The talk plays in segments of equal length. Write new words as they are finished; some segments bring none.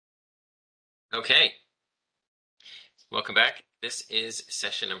Okay, welcome back. This is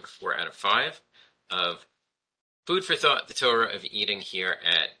session number 4 out of 5 of Food for Thought, the Torah of Eating here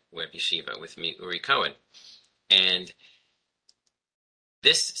at Web Yeshiva with me, Uri Cohen. And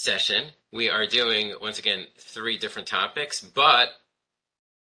this session, we are doing, once again, 3 different topics, but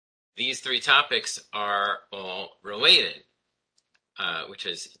these 3 topics are all related, which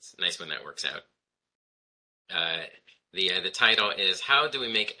is it's nice when that works out. The title is, How do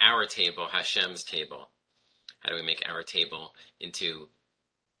we make our table Hashem's table? How do we make our table into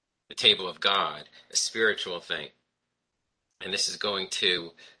the table of God, a spiritual thing? And this is going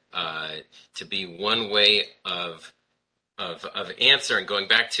to be one way of answering. Going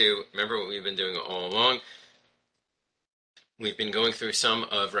back to, remember what we've been doing all along. We've been going through some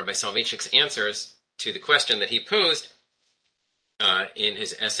of Rabbi Soloveitchik's answers to the question that he posed in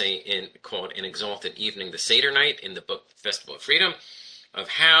his essay called "An Exalted Evening, the Seder Night" in the book Festival of Freedom, of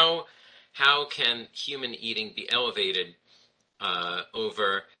how can human eating be elevated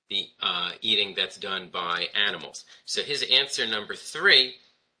over the eating that's done by animals. So his answer number 3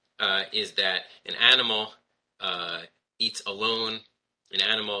 is that an animal eats alone. An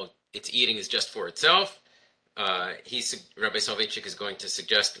animal, its eating is just for itself. Rabbi Soloveitchik is going to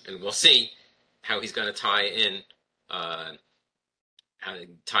suggest, and we'll see how he's going to tie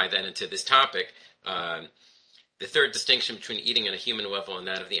that into this topic. The third distinction between eating at a human level and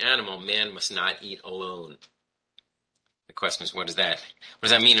that of the animal: man must not eat alone. The question is, what does that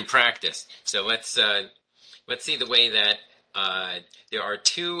mean in practice? So let's see the way that there are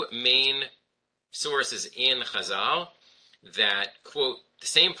 2 main sources in Chazal that quote the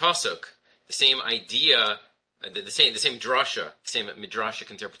same pasuk, the same idea, the same drasha, the same midrashic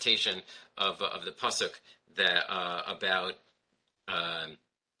interpretation of the pasuk that about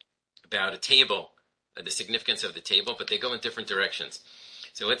a table, the significance of the table, but they go in different directions.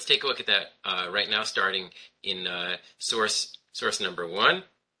 So let's take a look at that right now, starting in source number 1.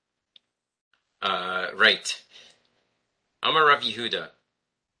 Right. Amar Rav Yehuda.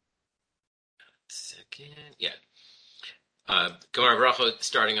 Second. Yeah. Gemara Brachot,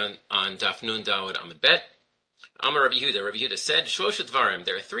 starting on Daf Nun Daled Amud Bet. Amar Rav Yehuda. Rav Yehuda said, Shlosh Dvarim.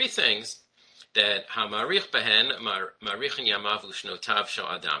 There are 3 things that hamarich behen marichin yamav ushnotav shel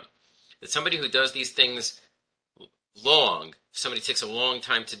adam. That somebody who does these things long, if somebody takes a long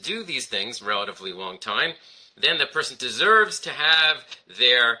time to do these things, relatively long time, then the person deserves to have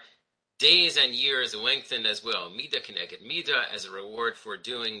their days and years lengthened as well. Midah keneged midah, as a reward for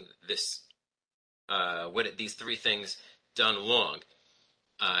doing this, these 3 things done long.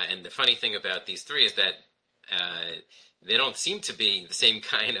 And the funny thing about these 3 is that they don't seem to be the same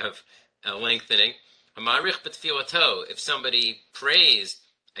kind of lengthening. Hamarich b'tfilato, if somebody prays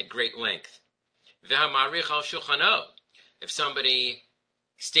at great length. V'hamarich al shulchano, if somebody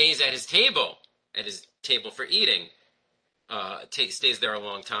stays at his table for eating, stays there a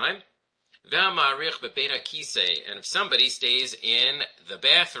long time. V'hamarich b'beit hakisei, and if somebody stays in the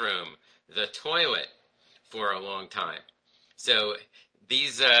bathroom, the toilet, for a long time. So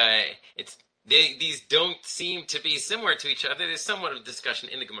these don't seem to be similar to each other. There's somewhat of a discussion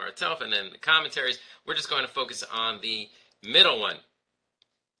in the Gemara itself and then the commentaries. We're just going to focus on the middle one.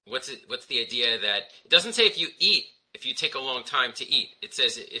 What's the idea that it doesn't say if you take a long time to eat. It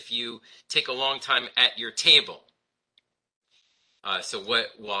says if you take a long time at your table.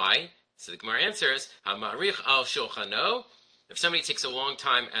 Why? So the Gemara answers, Hamarich al shulchano, if somebody takes a long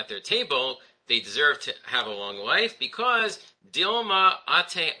time at their table, they deserve to have a long life because Dilma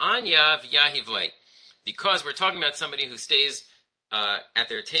ate anya v'yahivle. Because we're talking about somebody who stays at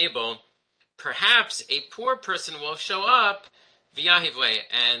their table, perhaps a poor person will show up v'yahivle,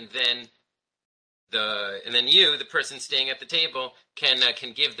 and then you, the person staying at the table,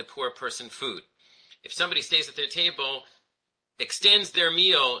 can give the poor person food. If somebody stays at their table, extends their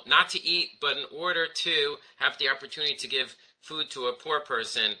meal, not to eat, but in order to have the opportunity to give food to a poor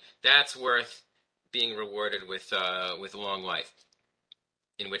person, that's worth being rewarded with a long life.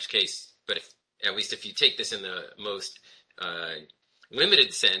 In which case, but at least if you take this in the most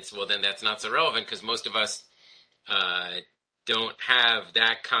limited sense, well, then that's not so relevant because most of us don't have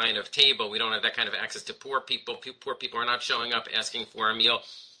that kind of table. We don't have that kind of access to poor people. Poor people are not showing up asking for a meal.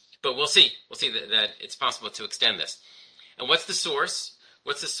 But we'll see. We'll see that it's possible to extend this. And what's the source?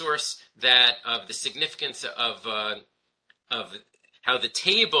 What's the source of the significance of how the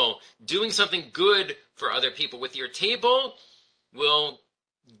table, doing something good for other people with your table, will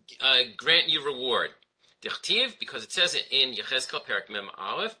grant you reward? Dichtiv, because it says in Yechezkel Perek Mem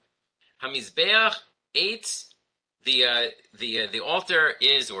Aleph, HaMizbe'ach eitz, the altar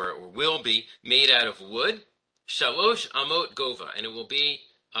is or will be made out of wood, shalosh amot gova, and it will be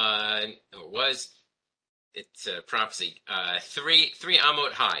or was, it's a prophecy, three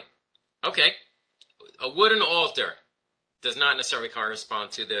amot high. Okay, a wooden altar does not necessarily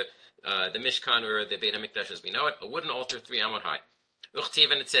correspond to the Mishkan or the Bein HaMikdash as we know it. A wooden altar, 3 amot high.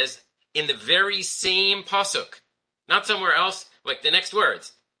 And it says in the very same pasuk, not somewhere else, like the next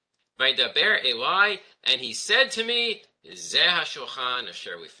words. Vaydaber Elai, and he said to me, Zeh HaShulchan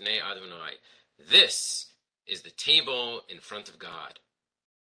asher lifnei Adonai. This is the table in front of God.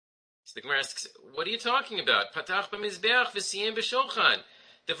 So the Gemara asks, what are you talking about? Patach b'Mizbe'ach v'siyem b'Shulchan.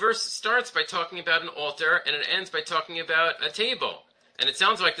 The verse starts by talking about an altar, and it ends by talking about a table. And it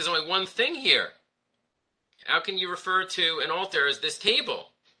sounds like there's only one thing here. How can you refer to an altar as this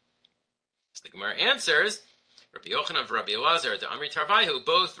table? So the Gemara answers, Rabbi Yochanan and Rabbi Elazar, the Amri Tarvaihu,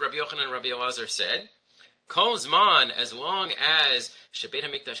 both Rabbi Yochanan and Rabbi Elazar said, Kol Zman, as long as Shebeit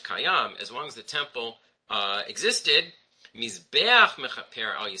HaMikdash Kayam, as long as the temple existed, Mizbe'ach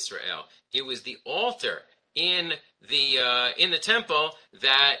mechaper al Yisrael. It was the altar in the temple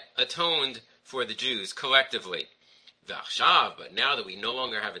that atoned for the Jews collectively. V'achshav, but now that we no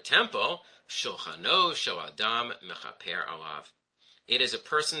longer have a temple, Shulchano shel Adam mechaper alav. It is a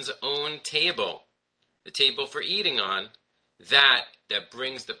person's own table, the table for eating on, that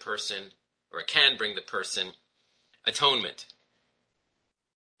brings the person, or can bring the person, atonement.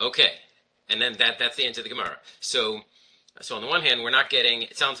 Okay, and then that's the end of the Gemara. So on the one hand, we're not getting,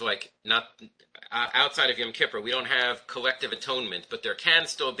 it sounds like, not outside of Yom Kippur, we don't have collective atonement, but there can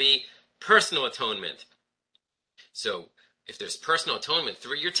still be personal atonement. So if there's personal atonement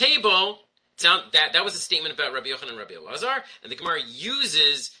through your table, that was a statement about Rabbi Yochanan and Rabbi Elazar, and the Gemara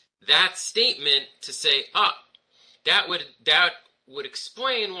uses that statement to say, that would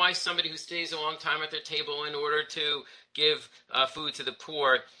explain why somebody who stays a long time at their table in order to give food to the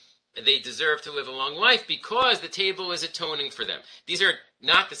poor, they deserve to live a long life because the table is atoning for them. These are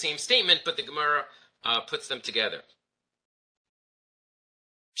not the same statement, but the Gemara puts them together.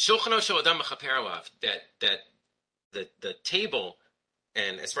 Shulchano shel Adam mechaper alav, that the table,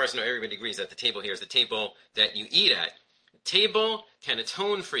 and as far as I know, everybody agrees that the table here is the table that you eat at. The table can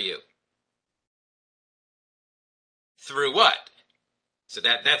atone for you. Through what? So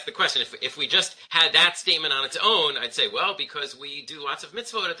that's the question. If we just had that statement on its own, I'd say, well, because we do lots of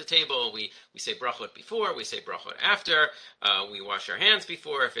mitzvot at the table, we say brachot before, we say brachot after, we wash our hands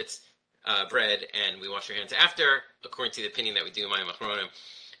before if it's bread, and we wash our hands after, according to the opinion that we do in Mayim Achronim,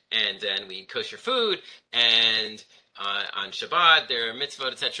 and then we eat kosher food, and on Shabbat there are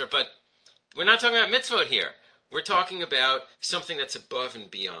mitzvot, etc. But we're not talking about mitzvot here. We're talking about something that's above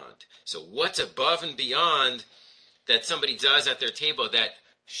and beyond. So what's above and beyond that somebody does at their table that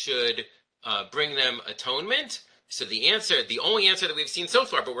should bring them atonement? So the only answer that we've seen so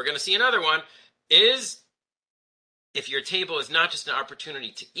far, but we're going to see another one, is if your table is not just an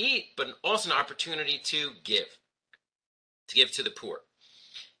opportunity to eat, but also an opportunity to give to the poor.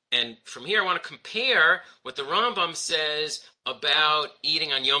 And from here I want to compare what the Rambam says about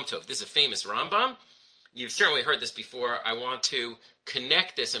eating on Yom Tov. This is a famous Rambam. You've certainly heard this before. I want to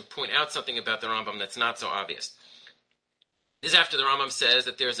connect this and point out something about the Rambam that's not so obvious. This is after the Rambam says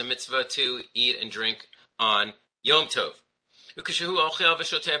that there's a mitzvah to eat and drink on Yom Tov.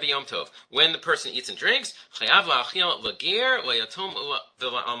 When the person eats and drinks,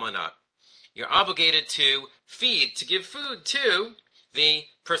 you're obligated to feed, to give food to the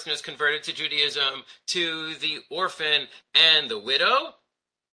person who's converted to Judaism, to the orphan and the widow,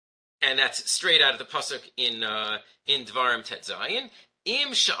 and that's straight out of the pasuk in Dvarim Tet Zayin. Im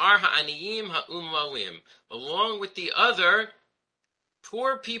sha'ar ha'aniyim ha'umlalim, along with the other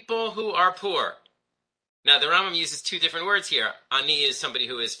poor people who are poor. Now the Rambam uses two different words here. Ani is somebody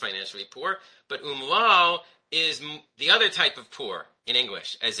who is financially poor, but umlal is the other type of poor in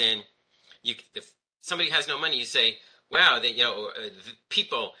English, as in, if somebody has no money, you say, wow,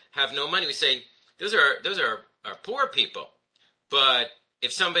 people have no money. We say, those are poor people. But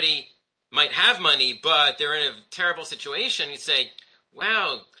if somebody might have money, but they're in a terrible situation, you say,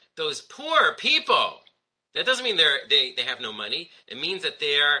 wow, those poor people. That doesn't mean they have no money. It means that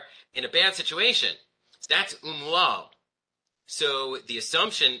they're in a bad situation. So that's umlal. So the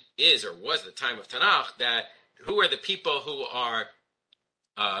assumption is, or was at the time of Tanakh, that who are the people who are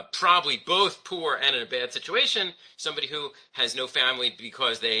probably both poor and in a bad situation? Somebody who has no family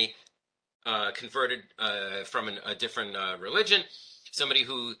because they converted from a different religion. Somebody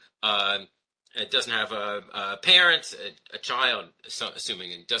who doesn't have parents, a child,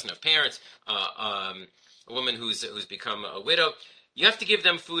 assuming it doesn't have parents, a woman who's become a widow. You have to give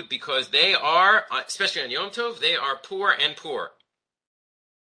them food because they are, especially on Yom Tov, they are poor and poor.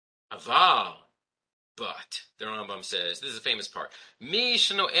 Aval, But the Rambam says, this is a famous part, Mi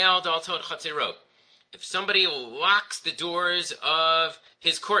shno'el daltot chatzirot. If somebody locks the doors of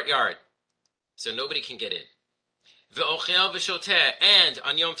his courtyard, so nobody can get in. Ve'ochel v'shoteh, and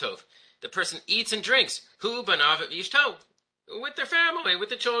on Yom Tov, the person eats and drinks. Hu banav v'yishto, with their family, with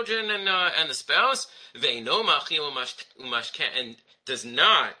the children and the spouse. Ve'no machil umashkeh, and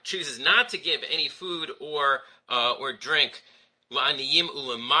chooses not to give any food or drink. La'aniyim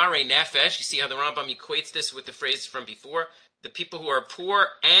ulamare nefesh. You see how the Rambam equates this with the phrase from before? The people who are poor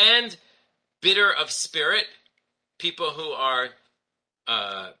and bitter of spirit, people who are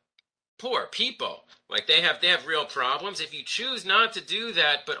poor people, like they have real problems. If you choose not to do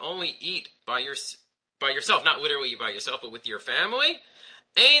that, but only eat by yourself, not literally by yourself, but with your family,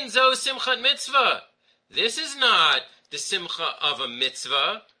 ein zo simchat mitzvah. This is not the simcha of a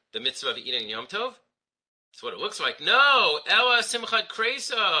mitzvah, the mitzvah of eating Yom Tov. That's what it looks like. No, ella simchat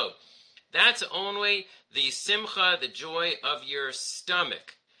kreso. That's only the simcha, the joy of your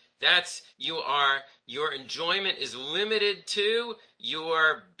stomach. That's your enjoyment is limited to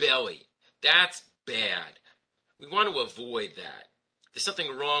your belly. That's bad. We want to avoid that. There's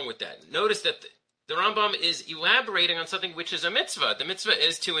something wrong with that. Notice that the Rambam is elaborating on something which is a mitzvah. The mitzvah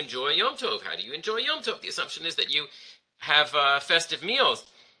is to enjoy Yom Tov. How do you enjoy Yom Tov? The assumption is that you have festive meals.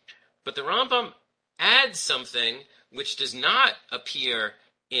 But the Rambam adds something which does not appear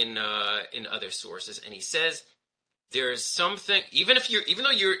in other sources, and he says there's something. Even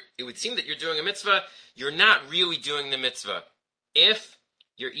though it would seem that you're doing a mitzvah, you're not really doing the mitzvah. If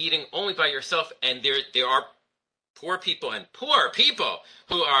you're eating only by yourself, and there are poor people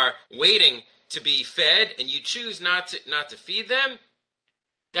who are waiting to be fed, and you choose not to feed them,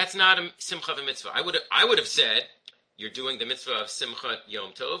 that's not a simcha of a mitzvah. I would have said you're doing the mitzvah of Simchat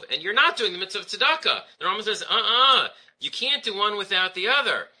Yom Tov, and you're not doing the mitzvah of tzedakah. The Rambam says, you can't do one without the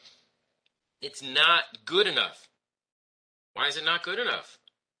other. It's not good enough. Why is it not good enough?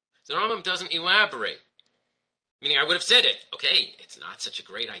 The Rambam doesn't elaborate. Meaning, I would have said it. Okay, it's not such a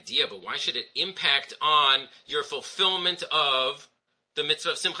great idea, but why should it impact on your fulfillment of the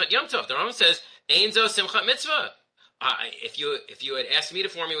mitzvah of Simchat Yom Tov? The Rambam says, Ein zo Simchat Mitzvah. If you had asked me to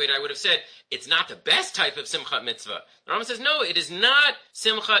formulate, I would have said, it's not the best type of Simchat Mitzvah. The Rambam says, no, it is not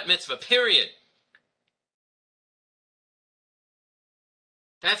Simchat Mitzvah, period.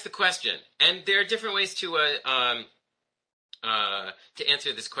 That's the question. And there are different ways to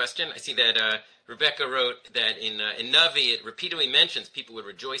answer this question. I see that Rebecca wrote that in Navi, it repeatedly mentions people would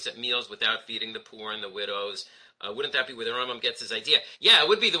rejoice at meals without feeding the poor and the widows. Wouldn't that be where the Rambam gets his idea? Yeah, it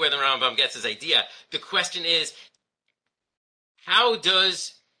would be where the Rambam gets his idea. The question is, why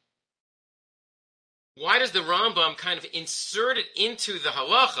does the Rambam kind of insert it into the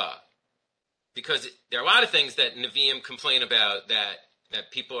halacha? Because there are a lot of things that Nevi'im complain about that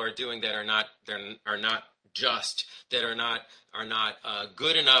people are doing that are not just, that are not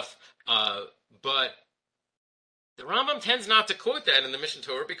good enough. But the Rambam tends not to quote that in the Mishnah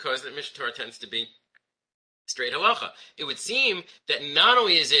Torah because the Mishnah Torah tends to be straight halacha. It would seem that not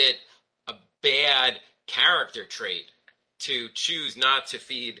only is it a bad character trait to choose not to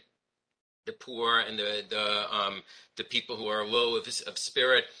feed the poor and the people who are low of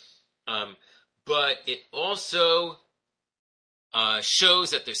spirit, but it also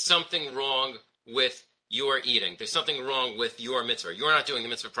shows that there's something wrong with your eating. There's something wrong with your mitzvah. You're not doing the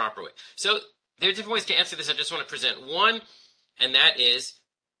mitzvah properly. So there are different ways to answer this. I just want to present one, and that is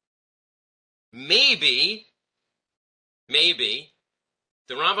maybe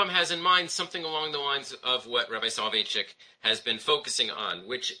the Rambam has in mind something along the lines of what Rabbi Soloveitchik has been focusing on,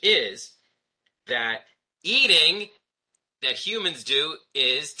 which is that eating that humans do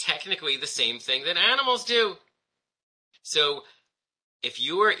is technically the same thing that animals do. So if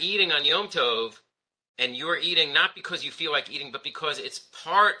you are eating on Yom Tov, and you're eating not because you feel like eating, but because it's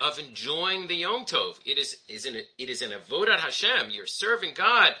part of enjoying the Yom Tov. It is an avodat Hashem. You're serving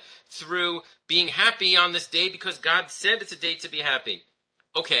God through being happy on this day because God said it's a day to be happy.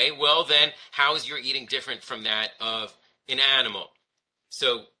 Okay, well then, how is your eating different from that of an animal?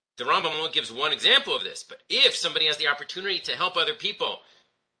 So the Rambam only gives one example of this, but if somebody has the opportunity to help other people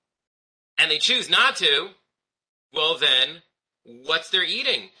and they choose not to, well then, what's their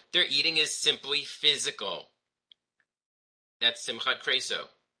eating? Their eating is simply physical. That's Simchat Kreso.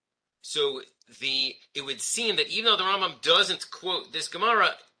 So it would seem that even though the Rambam doesn't quote this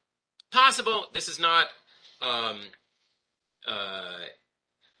Gemara, possible, this is not, I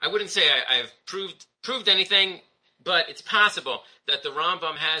wouldn't say I've proved anything, but it's possible that the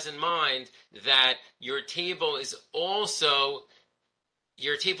Rambam has in mind that your table is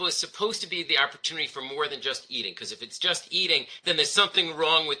supposed to be the opportunity for more than just eating. Because if it's just eating, then there's something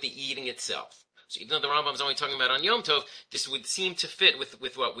wrong with the eating itself. So even though the Rambam is only talking about on Yom Tov, this would seem to fit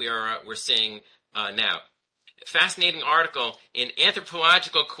with what we're saying now. Fascinating article in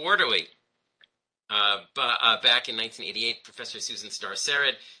Anthropological Quarterly. Back in 1988, Professor Susan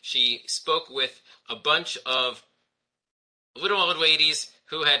Starr-Sered, she spoke with a bunch of little old ladies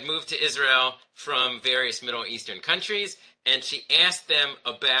who had moved to Israel from various Middle Eastern countries, and she asked them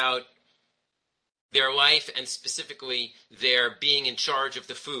about their life and specifically their being in charge of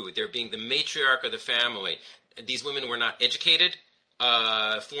the food, their being the matriarch of the family. These women were not educated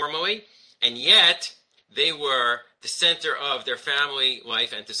formally, and yet they were the center of their family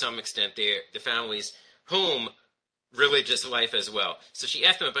life and to some extent the family's home religious life as well. So she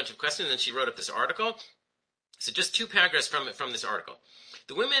asked them a bunch of questions and she wrote up this article. So just 2 paragraphs from this article.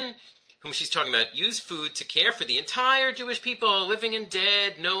 The women whom she's talking about use food to care for the entire Jewish people, living and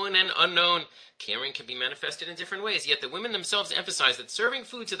dead, known and unknown. Caring can be manifested in different ways, yet the women themselves emphasize that serving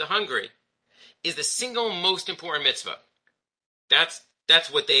food to the hungry is the single most important mitzvah. That's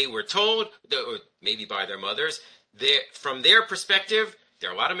what they were told, or maybe by their mothers. From their perspective,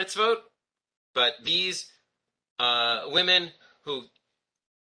 there are a lot of mitzvot, but these women who,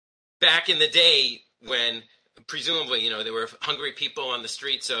 back in the day when presumably, there were hungry people on the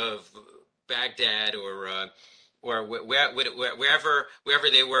streets of Baghdad or wherever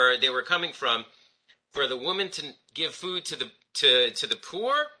they were coming from, for the woman to give food to the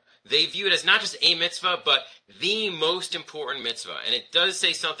poor, they view it as not just a mitzvah, but the most important mitzvah. And it does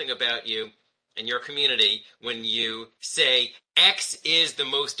say something about you and your community when you say X is the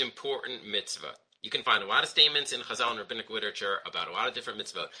most important mitzvah. You can find a lot of statements in Chazal and rabbinic literature about a lot of different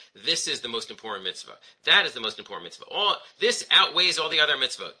mitzvot. This is the most important mitzvah. That is the most important mitzvah. This outweighs all the other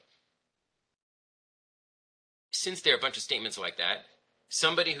mitzvot. Since there are a bunch of statements like that,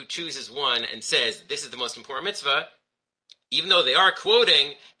 somebody who chooses one and says this is the most important mitzvah, even though they are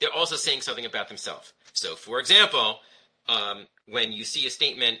quoting, they're also saying something about themselves. So, for example, when you see a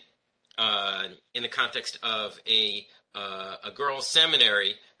statement in the context of a girls'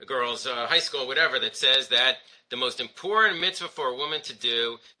 seminary, a girls' high school, whatever, that says that the most important mitzvah for a woman to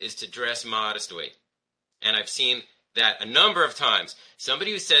do is to dress modestly. And I've seen that a number of times.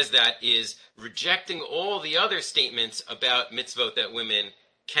 Somebody who says that is rejecting all the other statements about mitzvot that women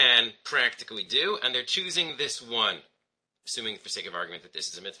can practically do, and they're choosing this one, assuming for sake of argument that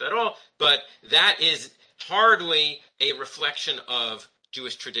this is a mitzvah at all, but that is hardly a reflection of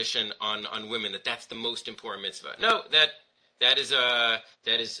Jewish tradition on women, that's the most important mitzvah. No, that is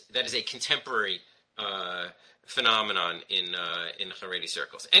a contemporary phenomenon in Haredi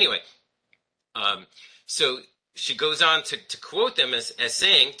circles. Anyway, so she goes on to quote them as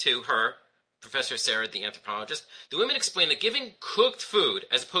saying to her, Professor Sarah, the anthropologist, the women explain that giving cooked food,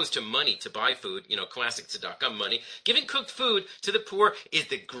 as opposed to money to buy food, classic tzedakah money, giving cooked food to the poor is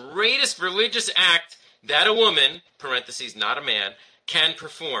the greatest religious act that a woman, parentheses, not a man, can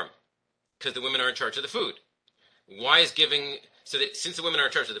perform, because the women are in charge of the food. Why is giving, so that since the women are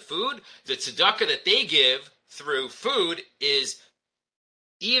in charge of the food, the tzedakah that they give through food is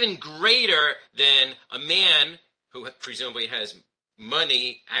even greater than a man who presumably has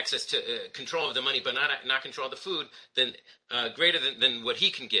money, access to control of the money, but not control of the food, then greater than what he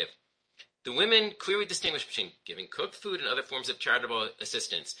can give. The women clearly distinguish between giving cooked food and other forms of charitable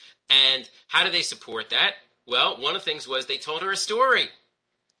assistance. And how do they support that? Well, one of the things was they told her a story,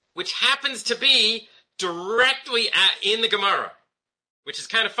 which happens to be directly in the Gemara, which is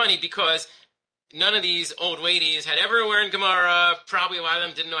kind of funny because none of these old ladies had ever learned Gemara. Probably a lot of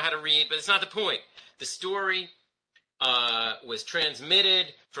them didn't know how to read, but it's not the point. The story was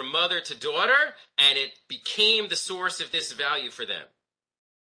transmitted from mother to daughter, and it became the source of this value for them.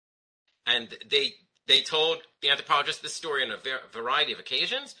 And they told the anthropologist this story on a variety of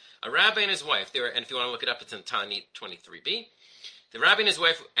occasions. A rabbi and his wife, and if you want to look it up, it's in Tanit 23b. The rabbi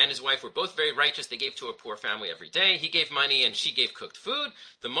and his wife were both very righteous. They gave to a poor family every day. He gave money and she gave cooked food.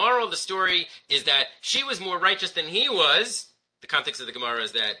 The moral of the story is that she was more righteous than he was. The context of the Gemara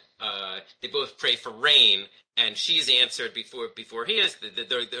is that they both pray for rain, and she's answered before he is.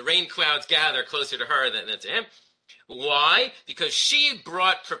 The rain clouds gather closer to her than to him. Why? Because she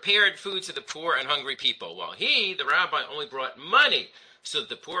brought prepared food to the poor and hungry people, while he, the rabbi, only brought money, so that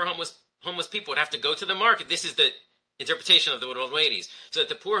the poor homeless people would have to go to the market. This is the interpretation of the old ladies. So that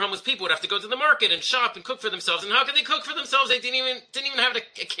the poor homeless people would have to go to the market and shop and cook for themselves. And how could they cook for themselves? They didn't even have a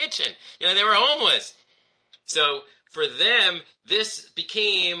kitchen. They were homeless. So for them, this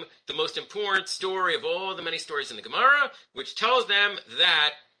became the most important story of all the many stories in the Gemara, which tells them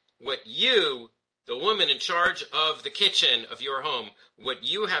that what you, the woman in charge of the kitchen of your home, what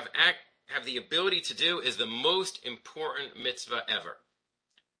you have the ability to do is the most important mitzvah ever.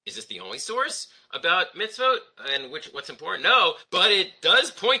 Is this the only source about mitzvot and what's important? No, but it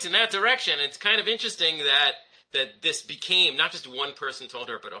does point in that direction. It's kind of interesting that this became not just one person told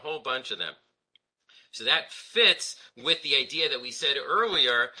her, but a whole bunch of them. So that fits with the idea that we said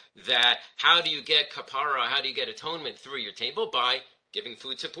earlier, that how do you get kapara, how do you get atonement through your table? By giving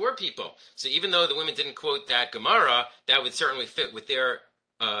food to poor people. So even though the women didn't quote that Gemara, that would certainly fit with their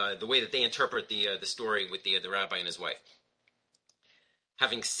the way that they interpret the story with the rabbi and his wife.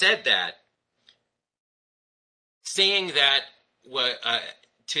 Having said that, saying that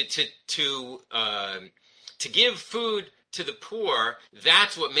to give food to the poor,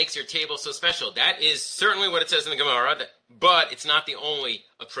 that's what makes your table so special. That is certainly what it says in the Gemara, but it's not the only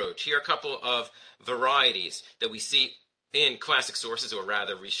approach. Here are a couple of varieties that we see in classic sources, or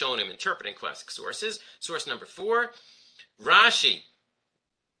rather Rishonim interpreting classic sources. Source number 4, Rashi,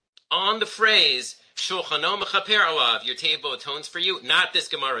 on the phrase, Shulchano mechaper alav, your table atones for you. Not this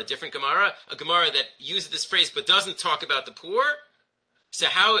Gemara, a different Gemara, a Gemara that uses this phrase but doesn't talk about the poor. So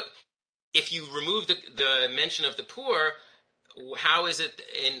how, if you remove the mention of the poor, how is it,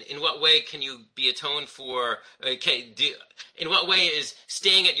 in what way can you be atoned for, in what way is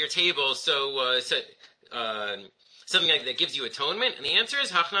staying at your table something like that gives you atonement? And the answer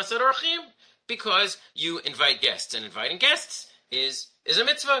is, hachnasat orchim, because you invite guests, and inviting guests is a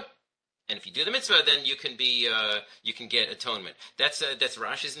mitzvah. And if you do the mitzvah, then you can get atonement. That's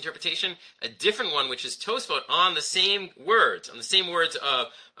Rashi's interpretation. A different one, which is Tosfot, on the same words of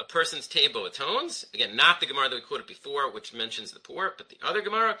a person's table atones. Again, not the Gemara that we quoted before, which mentions the poor, but the other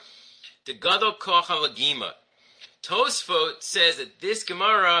Gemara, the Gadol Kocha Lagima. Tosfot says that this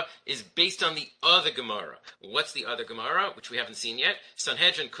Gemara is based on the other Gemara. What's the other Gemara, which we haven't seen yet?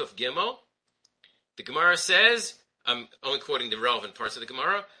 Sanhedrin Kuf Gimel. The Gemara says, I'm only quoting the relevant parts of the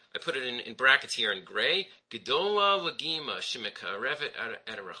Gemara, I put it in brackets here in gray. Gedola lagima shemekarevet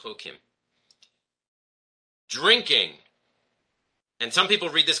arachokim. Drinking. And some people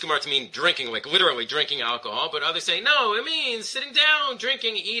read this Gemara to mean drinking, like literally drinking alcohol, but others say, no, it means sitting down,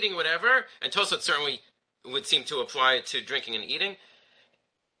 drinking, eating, whatever. And Tosfot certainly would seem to apply it to drinking and eating.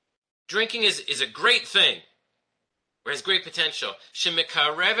 Drinking is a great thing, or has great potential.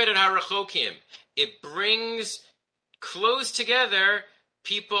 Shemekarevet arachokim. It brings close together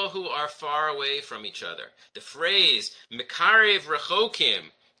people who are far away from each other. The phrase "mekarev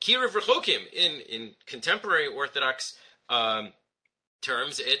rechokim," kirev rechokim, in contemporary Orthodox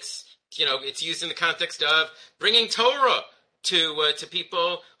terms, it's used in the context of bringing Torah to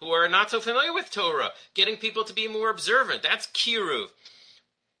people who are not so familiar with Torah, getting people to be more observant. That's kiruv.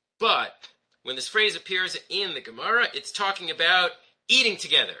 But when this phrase appears in the Gemara, it's talking about eating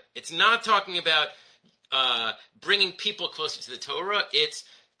together. It's not talking about bringing people closer to the Torah. It's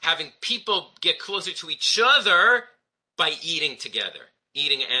having people get closer to each other by eating together,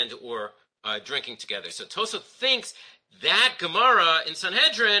 eating and or drinking together. So Tosfot thinks that Gemara in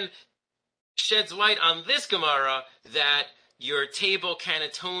Sanhedrin sheds light on this Gemara, that your table can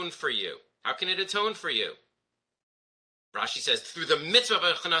atone for you. How can it atone for you? Rashi says, through the mitzvah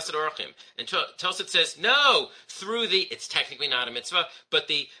of hachnasat orchim. And Tosfot says, no, through it's technically not a mitzvah, but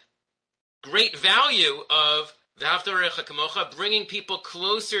the great value of v'ahavta l'orecha kamocha, bringing people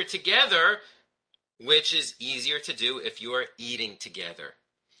closer together, which is easier to do if you are eating together.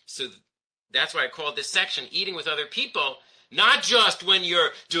 So that's why I called this section eating with other people, not just when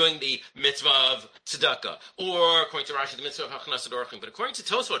you're doing the mitzvah of tzedakah, or according to Rashi, the mitzvah of hachnasat orchim, but according to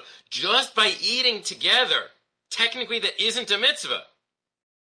Tosfot, just by eating together, technically that isn't a mitzvah,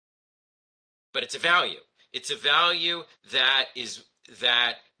 but it's a value. It's a value that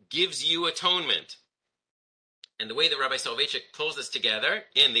gives you atonement. And the way that Rabbi Soloveitchik pulls this together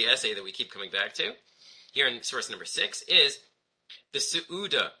in the essay that we keep coming back to, here in source number 6, is the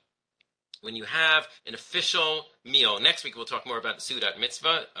Seuda. When you have an official meal, next week we'll talk more about the Seudat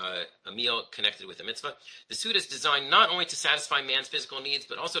mitzvah, a meal connected with a mitzvah. The Seuda is designed not only to satisfy man's physical needs,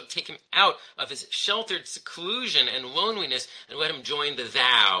 but also to take him out of his sheltered seclusion and loneliness and let him join the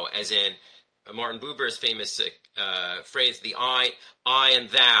thou, as in Martin Buber's famous phrase, the I and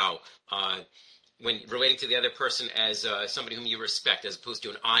thou, when relating to the other person as somebody whom you respect, as opposed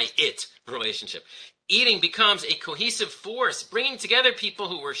to an I-it relationship. Eating becomes a cohesive force, bringing together people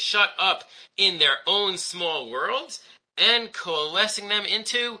who were shut up in their own small worlds and coalescing them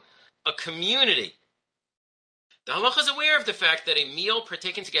into a community. The halacha is aware of the fact that a meal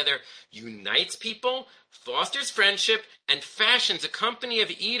partaken together unites people, fosters friendship, and fashions a company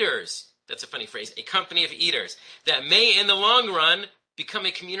of eaters. That's a funny phrase, a company of eaters, that may in the long run become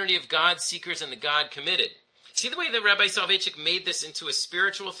a community of God seekers and the God committed. See the way that Rabbi Soloveitchik made this into a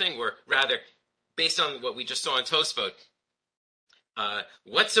spiritual thing, or rather, based on what we just saw in Tosfot,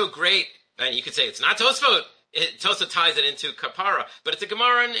 What's so great? And you could say it's not Tosfot. Tosfot ties it into kapara, but it's a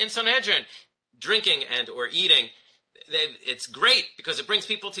Gemara in Sanhedrin. Drinking and or eating, it's great because it brings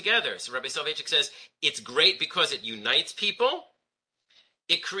people together. So Rabbi Soloveitchik says it's great because it unites people.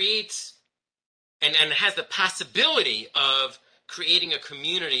 It creates and has the possibility of creating a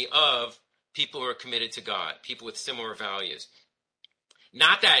community of people who are committed to God, people with similar values.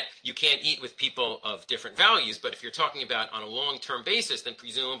 Not that you can't eat with people of different values, but if you're talking about on a long-term basis, then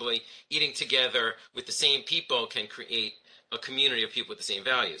presumably eating together with the same people can create a community of people with the same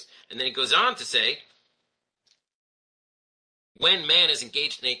values. And then it goes on to say, when man is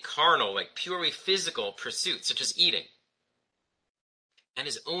engaged in a carnal, like purely physical pursuit, such as eating, and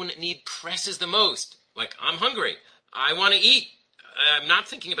his own need presses the most, like I'm hungry, I want to eat, I'm not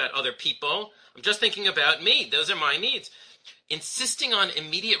thinking about other people, I'm just thinking about me, those are my needs. Insisting on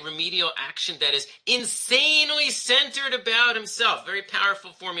immediate remedial action that is insanely centered about himself. Very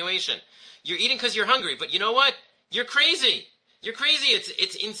powerful formulation. You're eating because you're hungry, but you know what? You're crazy. You're crazy.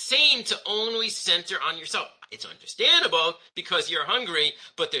 It's insane to only center on yourself. It's understandable because you're hungry,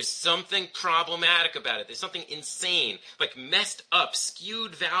 but there's something problematic about it. There's something insane, like messed up,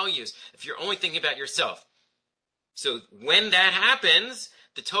 skewed values if you're only thinking about yourself. So when that happens,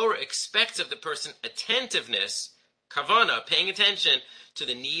 the Torah expects of the person attentiveness, kavana, paying attention to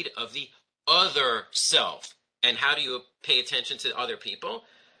the need of the other self. And how do you pay attention to other people?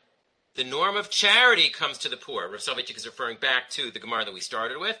 The norm of charity comes to the poor. Rav Soloveitchik is referring back to the Gemara that we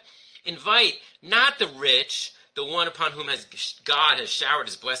started with. Invite not the rich, the one upon whom God has showered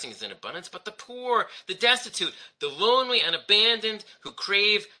his blessings in abundance, but the poor, the destitute, the lonely and abandoned who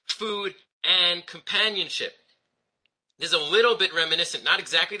crave food and companionship. This is a little bit reminiscent, not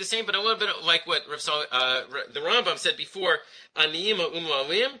exactly the same, but a little bit like what the Rambam said before, Aniyim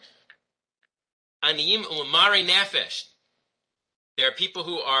u'umlalim, Aniyim u'mare nefesh. There are people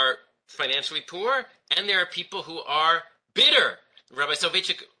who are financially poor, and there are people who are bitter. Rabbi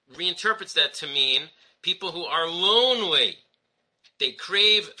Soloveitchik reinterprets that to mean people who are lonely. They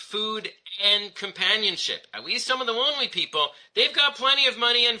crave food and companionship. At least some of the lonely people, they've got plenty of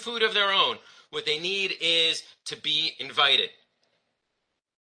money and food of their own. What they need is to be invited.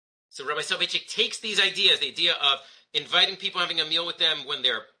 So Rabbi Soloveitchik takes these ideas, the idea of inviting people, having a meal with them when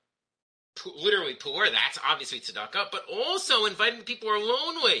they're literally poor, that's obviously tzedakah, but also inviting the people who are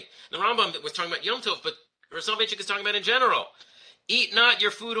lonely. The Rambam was talking about Yom Tov, but Rabbi Soloveitchik is talking about in general. Eat not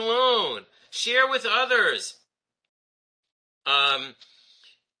your food alone. Share with others.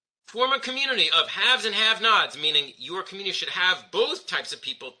 Form a community of haves and have-nots, meaning your community should have both types of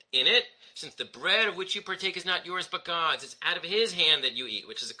people in it, since the bread of which you partake is not yours but God's. It's out of his hand that you eat,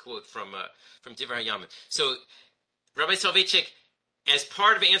 which is a quote from Divrei HaYamim. So Rabbi Soloveitchik, as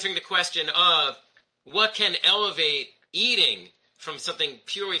part of answering the question of what can elevate eating from something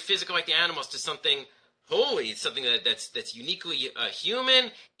purely physical like the animals to something holy, something that's uniquely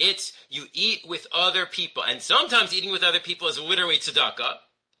human, it's you eat with other people. And sometimes eating with other people is literally tzedakah.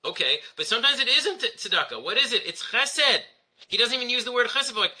 Okay, but sometimes it isn't tzedakah. What is it? It's chesed. He doesn't even use the word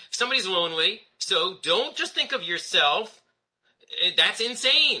chesed. Like, somebody's lonely, so don't just think of yourself. That's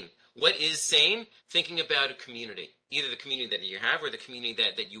insane. What is sane? Thinking about a community. Either the community that you have or the community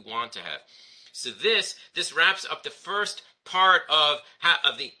that you want to have. So this wraps up the first part of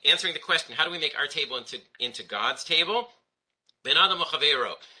the answering the question, how do we make our table into God's table? Bein Adam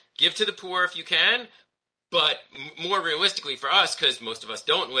LaChaveiro. Give to the poor if you can, but more realistically for us, because most of us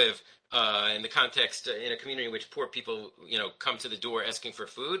don't live in the context in a community in which poor people, come to the door asking for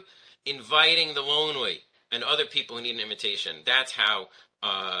food, inviting the lonely and other people who need an invitation. That's how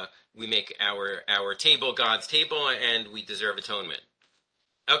we make our table God's table, and we deserve atonement.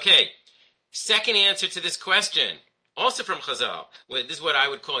 Okay, second answer to this question, also from Chazal. This is what I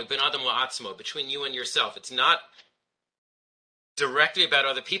would call Bein Adam LaAtzmo, between you and yourself. It's not directly about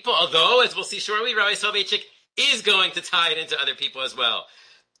other people, although, as we'll see shortly, Rabbi Soloveitchik is going to tie it into other people as well.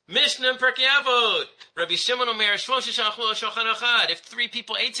 Mishnah Perkei Avot. Rabbi Shimon Omer, if three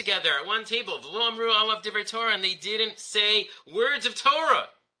people ate together at one table, v'lo amru alav divrei Torah, and they didn't say words of Torah,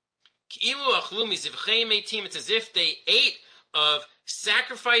 it's as if they ate of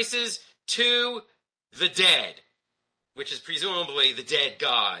sacrifices to the dead, which is presumably the dead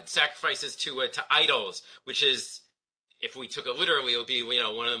god. Sacrifices to idols, which is, if we took it literally, it would be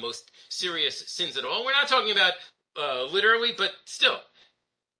one of the most serious sins at all. We're not talking about literally, but still.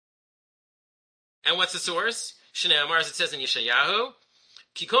 And what's the source? Shnei Amar, as it says in Yeshayahu,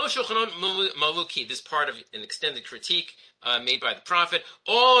 Kikol Shulchan Maluki, this part of an extended critique made by the prophet.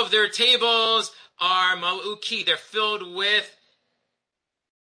 All of their tables are maluki. They're filled with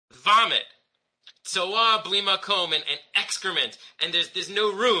vomit. tzoah bli makom, and excrement, and there's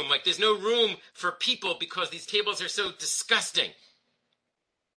no room, like there's no room for people because these tables are so disgusting.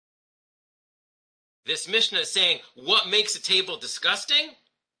 This Mishnah is saying, what makes a table disgusting?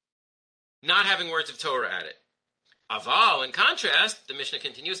 Not having words of Torah at it. Aval, in contrast, the Mishnah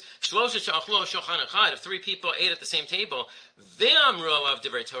continues, if 3 people ate at the same table, ve'amru alav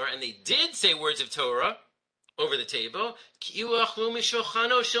divrei Torah, and they did say words of Torah over the table,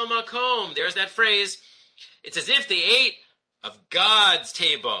 there's that phrase. It's as if they ate of God's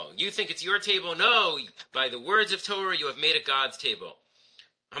table. You think it's your table? No, by the words of Torah, you have made a God's table.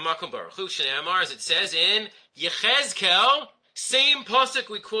 Hamakom baruch hu shne'amar, as it says in Yechezkel, same pasuk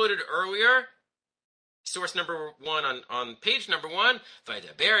we quoted earlier, source number 1 on page number 1,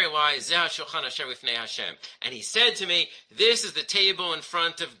 and he said to me, this is the table in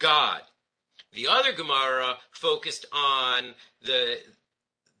front of God. The other Gemara focused on the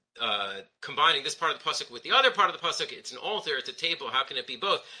combining this part of the pasuk with the other part of the pasuk. It's an altar, it's a table, how can it be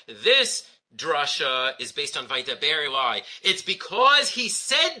both? This drasha is based on Vaydaber Elai. It's because he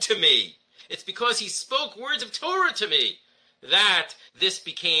said to me, it's because he spoke words of Torah to me, that this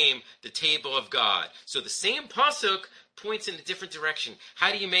became the table of God. So the same pasuk points in a different direction.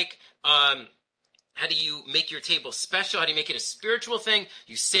 How do you make your table special? How do you make it a spiritual thing?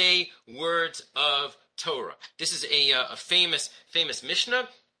 You say words of Torah. This is a famous Mishnah.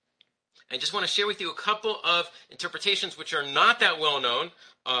 I just want to share with you a couple of interpretations which are not that well known.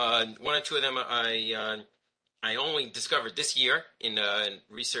 1 or 2 of them I only discovered this year in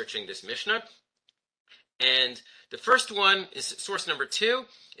researching this Mishnah. And the first one is source number 2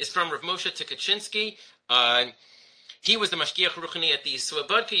 is from Rav Moshe Tukachinsky. He was the Mashgiach Ruchani at the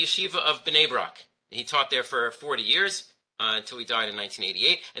Slobodka Yeshiva of Bnei Brak. He taught there for 40 years until he died in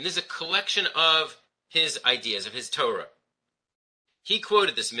 1988. And this is a collection of his ideas, of his Torah. He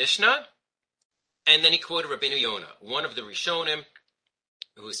quoted this Mishnah, and then he quoted Rabbeinu Yonah, one of the Rishonim,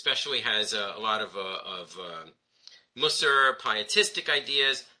 who especially has a lot of Musar, pietistic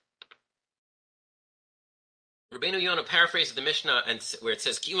ideas. Rabbeinu Yonah paraphrases the Mishnah where it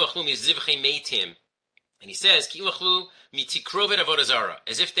says, Ki lachlu mizivchei meitim. And he says, Ki lachlu mitikrovet avodah zarah,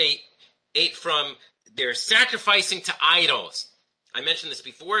 as if they ate from their sacrificing to idols. I mentioned this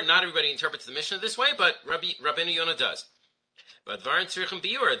before. Not everybody interprets the Mishnah this way, but Rabbeinu Yonah does. But Varan tzrichim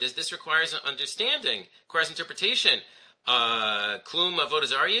biur, this requires understanding, requires interpretation. Klum avodah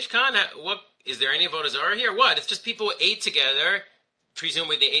zarah yishkan. What is there any avodah zarah here? What? It's just people ate together.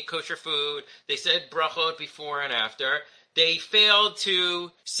 Presumably they ate kosher food. They said brachot before and after. They failed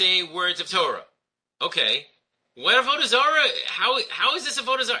to say words of Torah. Okay. What avodah zarah? How is this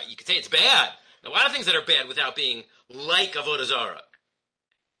avodah zarah? You could say it's bad. A lot of things that are bad without being like avodah zarah.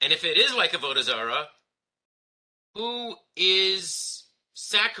 And if it is like avodah zarah, who is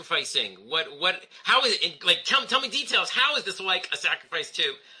sacrificing? How is it? Like, tell me details. How is this like a sacrifice to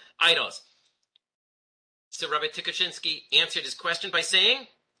idols? So Rabbi Tukachinsky answered his question by saying,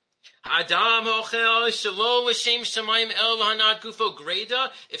 Adam ochel shelo l'shem shamayim el hanad gufo greda.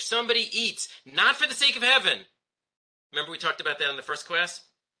 If somebody eats not for the sake of heaven, remember we talked about that in the first class,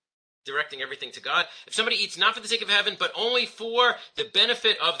 directing everything to God. If somebody eats not for the sake of heaven, but only for the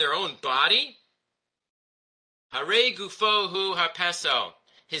benefit of their own body, hare gufo hu hapeso.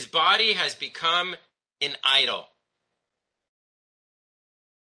 His body has become an idol.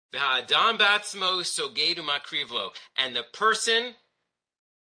 V'ha'adam ba'atzmo sogedu makrivlo, and the person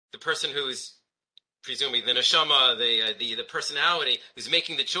who's presumably the neshama, the personality who's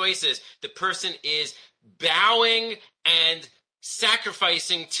making the choices, the person is bowing and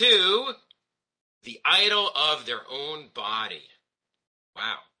sacrificing to the idol of their own body.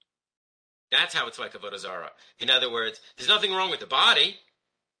 Wow, that's how it's like avodah zarah. In other words, there's nothing wrong with the body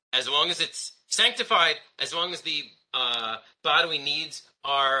as long as it's sanctified, as long as the bodily needs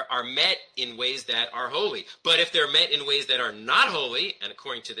are met in ways that are holy. But if they're met in ways that are not holy, and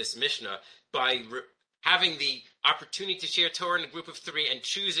according to this Mishnah, by having the opportunity to share Torah in a group of 3 and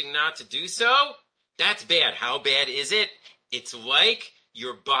choosing not to do so, that's bad. How bad is it? It's like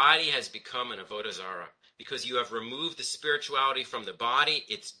your body has become an avodah zarah because you have removed the spirituality from the body.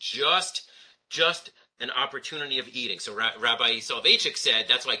 It's just an opportunity of eating. So Rabbi Soloveitchik said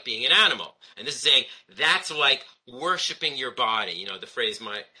that's like being an animal. And this is saying that's like worshiping your body. You know, the phrase,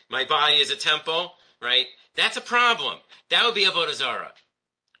 my body is a temple, right? That's a problem. That would be avodah zarah.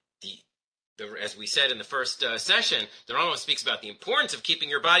 As we said in the first session, the Rambam speaks about the importance of keeping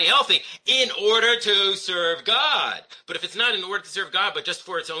your body healthy in order to serve God. But if it's not in order to serve God, but just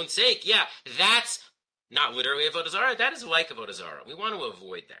for its own sake, yeah, that's not literally avodah zarah. That is like avodah zarah. We want to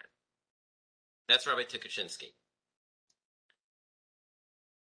avoid that. That's Rabbi Tukachinsky.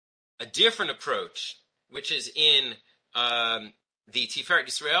 a different approach, which is in the Tiferet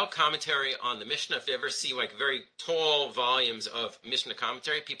Yisrael commentary on the Mishnah. If you ever see like very tall volumes of Mishnah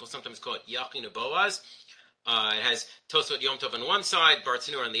commentary, people sometimes call it Yachinu Boaz. It has Tosfot Yom Tov on one side,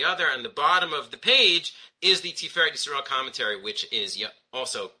 Bartanur on the other, and the bottom of the page is the Tiferet Yisrael commentary, which is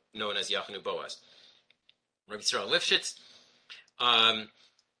also known as Yachinu Boaz. Rabbi Yisrael Lifshitz,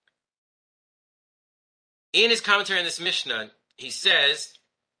 in his commentary on this Mishnah, he says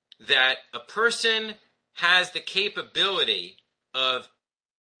that a person has the capability of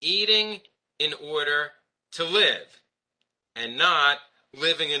eating in order to live and not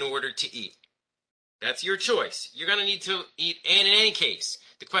living in order to eat. That's your choice. You're going to need to eat, and in any case,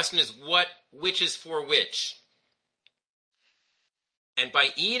 the question is which is for which. And by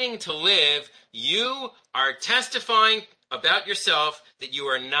eating to live, you are testifying about yourself that you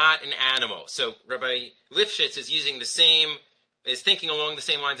are not an animal. So Rabbi Lifshitz is thinking along the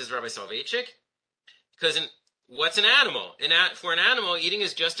same lines as Rabbi Soloveitchik, because what's an animal? For an animal, eating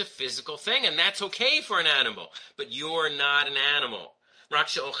is just a physical thing, and that's okay for an animal. But you're not an animal.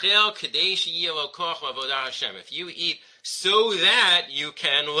 If you eat so that you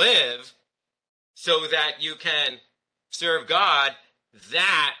can live, so that you can serve God,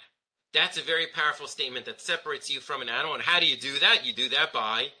 that's a very powerful statement that separates you from an animal. And how do you do that? You do that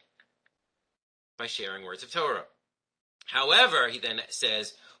by sharing words of Torah. However, he then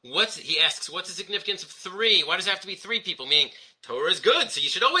says, he asks, what's the significance of three? Why does it have to be three people? Meaning, Torah is good, so you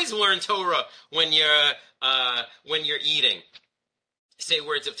should always learn Torah when you're eating. Say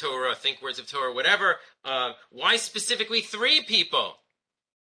words of Torah, think words of Torah, whatever. Why specifically three people?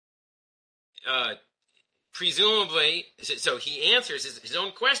 Presumably, so he answers his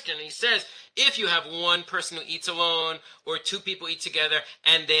own question, and he says, if you have one person who eats alone, or two people eat together,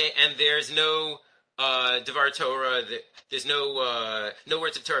 and there's no Devar Torah, there's no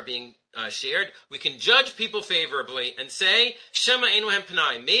words of Torah being shared, we can judge people favorably and say, Shema Einu Hem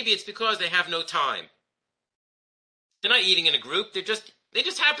Panai. Maybe it's because they have no time. They're not eating in a group. They just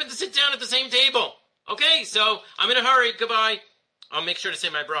happen to sit down at the same table. Okay, so I'm in a hurry. Goodbye. I'll make sure to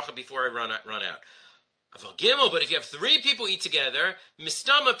say my bracha before I run out. But if you have three people eat together,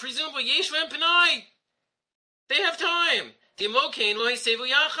 mistama, presumably Yesh Hem Panai. They have time.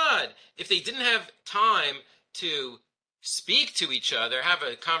 If they didn't have time to speak to each other, have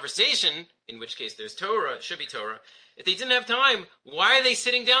a conversation, in which case there's Torah, it should be Torah. If they didn't have time, why are they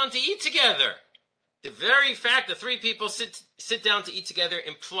sitting down to eat together? The very fact that three people sit down to eat together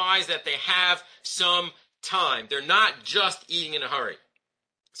implies that they have some time. They're not just eating in a hurry.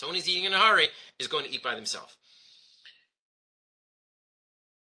 Someone who's eating in a hurry is going to eat by themselves.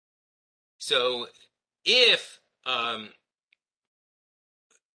 So if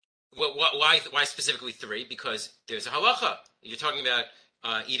why specifically three? Because there's a halacha. You're talking about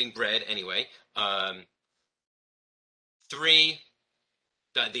eating bread anyway. Three.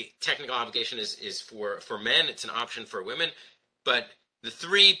 The technical obligation is for men. It's an option for women. But the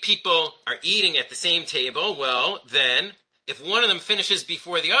three people are eating at the same table. Well, then, if one of them finishes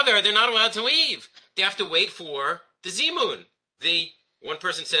before the other, they're not allowed to leave. They have to wait for the zimun. One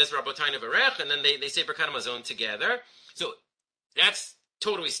person says Rabotai Nevarech, and then they say Birkat Hamazon together. So that's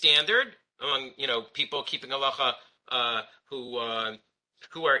totally standard among people keeping halacha who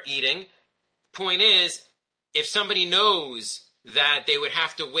are eating. Point is, if somebody knows that they would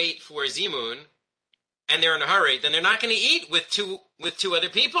have to wait for zimun, and they're in a hurry, then they're not going to eat with two other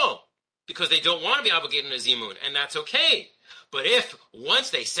people because they don't want to be obligated in a zimun, and that's okay. But if once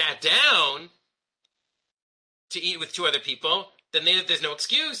they sat down to eat with two other people, then there's no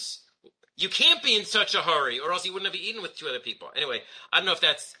excuse. You can't be in such a hurry, or else you wouldn't have eaten with two other people. Anyway, I don't know if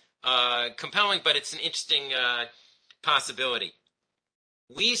that's compelling, but it's an interesting possibility.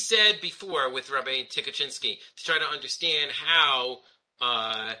 We said before with Rabbi Tikachinsky to try to understand how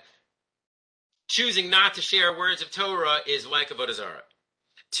choosing not to share words of Torah is like Avodah Zarah.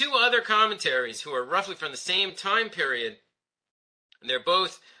 Two other commentaries who are roughly from the same time period, and they're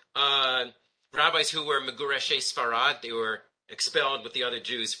both rabbis who were Megureshei Sfarad. They were expelled with the other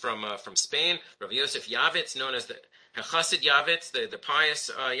Jews from Spain. Rabbi Yosef Yavitz, known as the Chassid Yavitz, the pious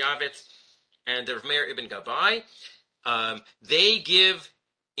Yavitz, and Rav Meir ibn Gabbai. They give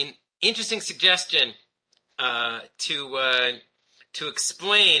an interesting suggestion to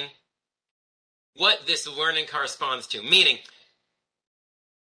explain what this learning corresponds to. Meaning,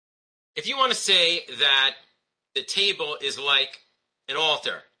 if you want to say that the table is like an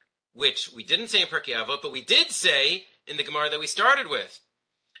altar, which we didn't say in Pirkei Avot, but we did say in the Gemara that we started with,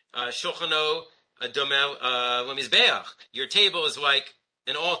 Shulchan Domeh LeMizbe'ach. Your table is like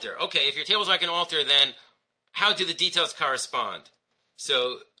an altar. Okay, if your table is like an altar, then how do the details correspond?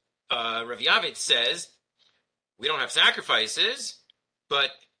 So Rav Yavid says, we don't have sacrifices, but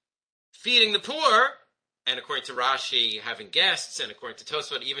feeding the poor, and according to Rashi, having guests, and according to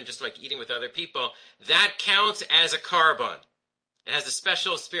Tosfot, even just like eating with other people, that counts as a korban. It has a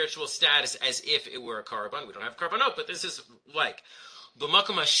special spiritual status as if it were a korban. We don't have korbanot, but this is like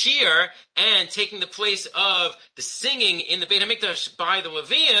b'makom hashir, and taking the place of the singing in the Beit HaMikdash by the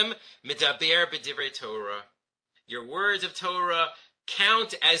Leviim, medaber b'divrei Torah. Your words of Torah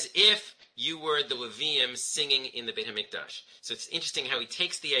count as if you were the Leviim singing in the Beit HaMikdash. So it's interesting how he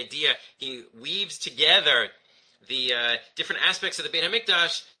takes the idea, he weaves together the different aspects of the Beit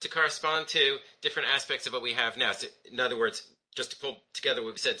HaMikdash to correspond to different aspects of what we have now. So in other words, just to pull together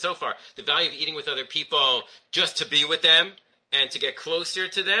what we've said so far, the value of eating with other people just to be with them and to get closer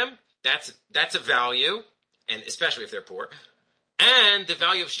to them, that's a value, and especially if they're poor. And the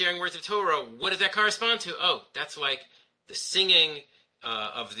value of sharing words of Torah, what does that correspond to? Oh, that's like the singing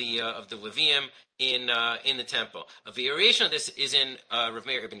of the Levium in the temple. A variation of this is in Rav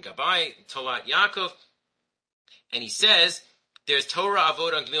Meir ibn Gabbai, Tolat Yaakov, and he says there's Torah,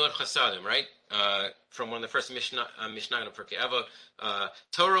 Avodah, and Gemilut Chasadim, right? From one of the first Mishnah of Pirkei Avot,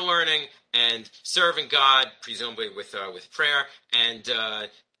 Torah learning and serving God, presumably with prayer, and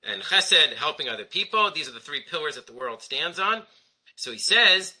Chesed, helping other people. These are the three pillars that the world stands on. So he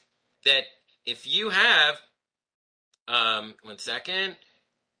says that if you have, one second,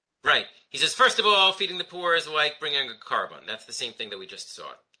 right? He says first of all, feeding the poor is like bringing a korban. That's the same thing that we just saw.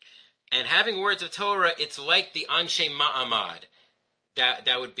 And having words of Torah, it's like the Anshe Ma'amad.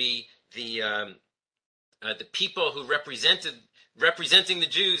 That would be the people who representing the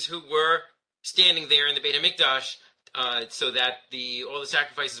Jews who were standing there in the Beit HaMikdash, so that all the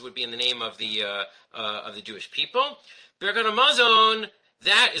sacrifices would be in the name of the Jewish people. Birkat Hamazon,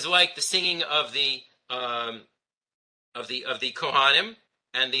 that is like the singing of the Kohanim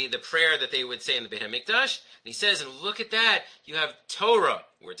and the prayer that they would say in the Beit HaMikdash. And he says, and look at that, you have Torah,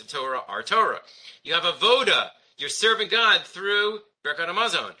 words of Torah are Torah. You have Avoda, you're serving God through Birkat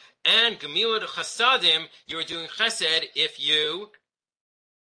Hamazon. And Gemilut Chasadim, you are doing Chesed if you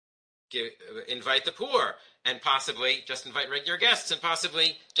invite the poor, and possibly just invite regular guests, and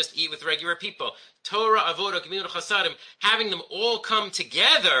possibly just eat with regular people. Torah, Avodah, Gemilut Chasadim, having them all come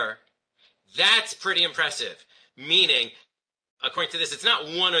together, that's pretty impressive. Meaning, according to this, it's not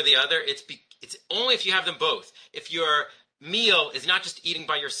one or the other. It's only if you have them both. If your meal is not just eating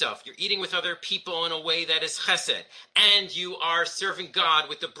by yourself, you're eating with other people in a way that is chesed, and you are serving God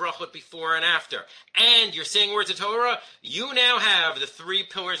with the brachot before and after, and you're saying words of Torah, you now have the three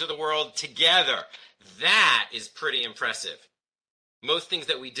pillars of the world together. That is pretty impressive. Most things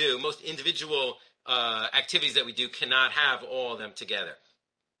that we do, most individual activities that we do cannot have all of them together.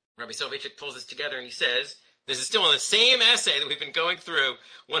 Rabbi Soloveitchik pulls this together and he says, this is still in the same essay that we've been going through,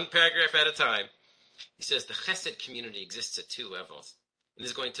 one paragraph at a time. He says the chesed community exists at two levels. And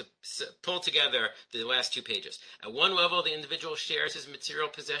this is going to pull together the last 2 pages. At one level, the individual shares his material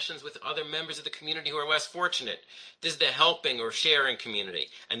possessions with other members of the community who are less fortunate. This is the helping or sharing community.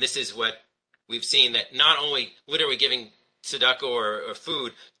 And this is what we've seen, that not only literally giving tzedakah or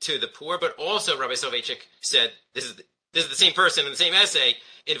food to the poor, but also, Rabbi Soloveitchik said, this is the same person in the same essay,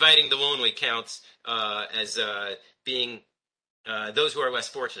 inviting the lonely counts as being those who are less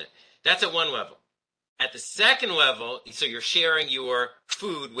fortunate. That's at one level. At the second level, so you're sharing your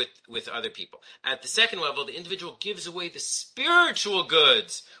food with other people. At the second level, the individual gives away the spiritual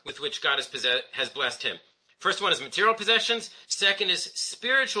goods with which God has blessed him. First one is material possessions. Second is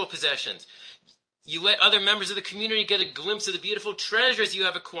spiritual possessions. You let other members of the community get a glimpse of the beautiful treasures you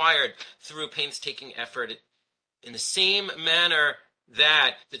have acquired through painstaking effort. In the same manner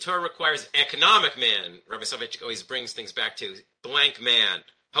that the Torah requires economic man, Rabbi Soloveitchik always brings things back to blank man,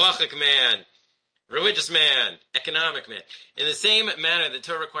 halachic man, religious man, economic man. In the same manner, the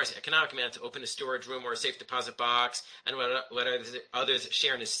Torah requires economic man to open a storage room or a safe deposit box and let others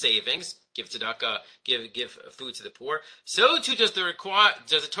share in his savings, give tzedakah, give food to the poor. So too does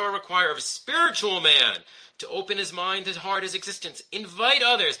the Torah require of a spiritual man to open his mind, his heart, his existence. Invite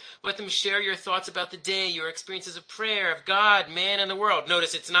others. Let them share your thoughts about the day, your experiences of prayer, of God, man, and the world.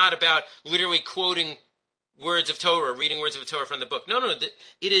 Notice it's not about literally quoting words of Torah, reading words of Torah from the book. No.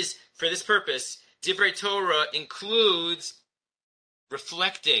 It is, for this purpose, Divrei Torah includes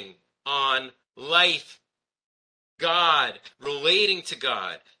reflecting on life, God, relating to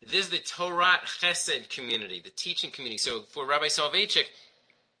God. This is the Torah Chesed community, the teaching community. So for Rabbi Soloveitchik,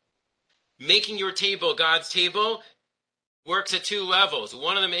 making your table God's table works at 2 levels.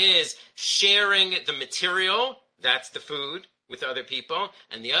 One of them is sharing the material, that's the food, with other people.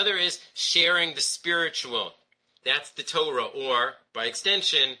 And the other is sharing the spiritual. That's the Torah, or, by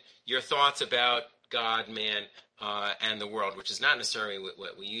extension, your thoughts about God, man, and the world, which is not necessarily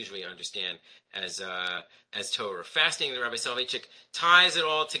what we usually understand as Torah. Fasting, the Rabbi Soloveitchik ties it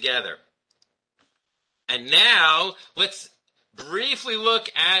all together. And now, let's briefly look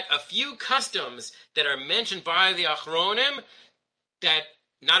at a few customs that are mentioned by the Achronim, that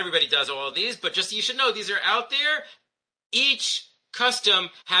not everybody does all of these, but just you should know these are out there. Each custom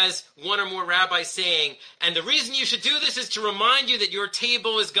has one or more rabbis saying, and the reason you should do this is to remind you that your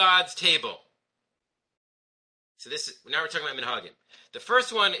table is God's table. So now we're talking about Minhagim. The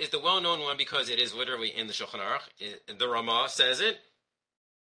first one is the well-known one because it is literally in the Shulchan Aruch. The Ramah says it.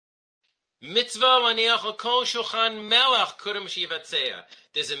 Mitzvah l'aniach kol shulchan melach kuram shivatzeya.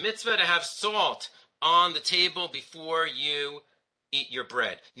 There's a mitzvah to have salt on the table before you eat your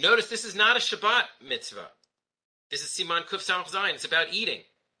bread. Notice this is not a Shabbat mitzvah. This is Siman Kuf Samach Zayin. It's about eating.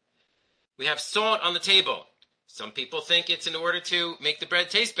 We have salt on the table. Some people think it's in order to make the bread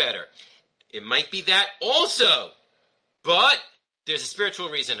taste better. It might be that also, but there's a spiritual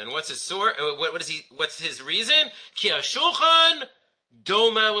reason. And what's his source? What's his reason? Ki Shulchan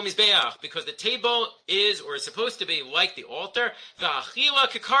Domeh LeMizbe'ach, because the table is or is supposed to be like the altar. Va'achila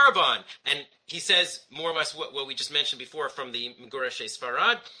kekarban, and he says more or less what we just mentioned before from the Megurashei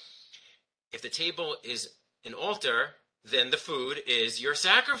Sfarad. If the table is an altar, then the food is your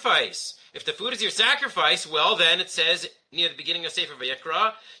sacrifice. If the food is your sacrifice, well, then it says near the beginning of Sefer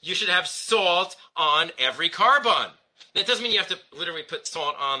Vayikra, you should have salt on every karban. That doesn't mean you have to literally put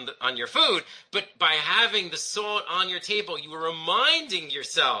salt on your food, but by having the salt on your table, you are reminding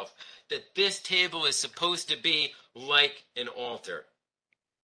yourself that this table is supposed to be like an altar.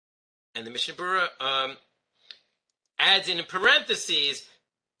 And the Mishnah Berurah adds in parentheses,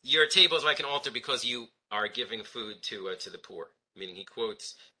 your table is like an altar because you are giving food to the poor. Meaning he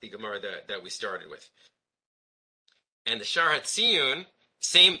quotes the Gemara that we started with. And the Shar HaTziyun,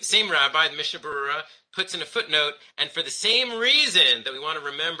 same rabbi, the Mishnah Berurah, puts in a footnote, and for the same reason that we want to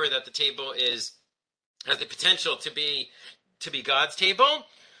remember that the table has the potential to be God's table,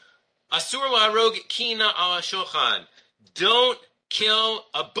 Asur la'arog kina ala shulchan. Don't kill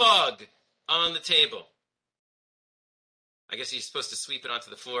a bug on the table. I guess you're supposed to sweep it onto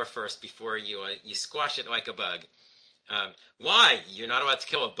the floor first before you squash it like a bug. Why? You're not allowed to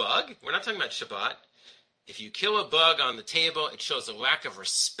kill a bug? We're not talking about Shabbat. If you kill a bug on the table, it shows a lack of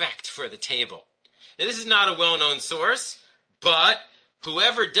respect for the table. Now, this is not a well-known source, but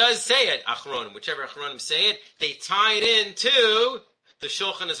whoever does say it, Achronim, whichever Achronim say it, they tie it into the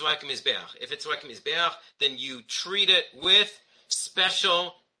Shulchan is like LeMizbe'ach. If it's like LeMizbe'ach, then you treat it with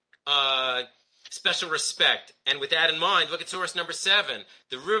special respect. And with that in mind, look at source number 7.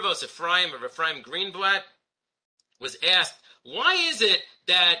 The Ruvos Ephraim of Ephraim Greenblatt was asked, why is it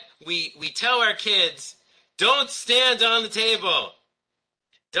that we tell our kids, don't stand on the table.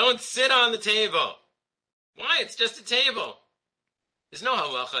 Don't sit on the table. Why? It's just a table. There's no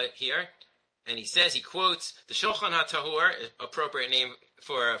halacha here. And he quotes the Shulchan HaTahor, appropriate name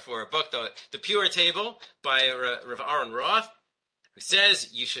for a book, the Pure Table by Rav Aaron Roth, who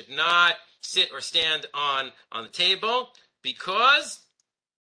says you should not sit or stand on the table because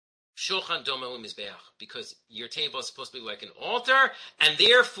Shulchan Domeh LeMizbe'ach, because your table is supposed to be like an altar, and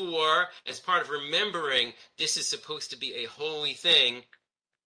therefore, as part of remembering this is supposed to be a holy thing,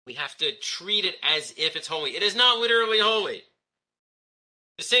 we have to treat it as if it's holy. It is not literally holy.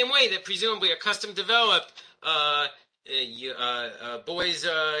 The same way that presumably a custom-developed boy's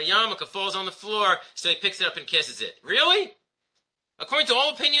yarmulke falls on the floor, so he picks it up and kisses it. Really? According to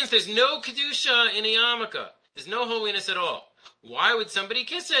all opinions, there's no kedusha in a yarmulke. There's no holiness at all. Why would somebody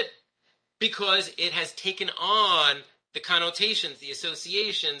kiss it? Because it has taken on the connotations, the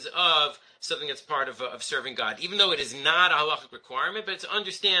associations of something that's part of serving God, even though it is not a halachic requirement, but it's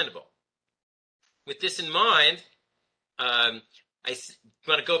understandable. With this in mind, I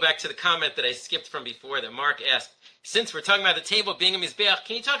want to go back to the comment that I skipped from before that Mark asked. Since we're talking about the table being a mizbeach,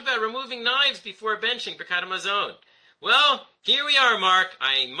 can you talk about removing knives before benching Birkat Hamazon? Well, here we are, Mark.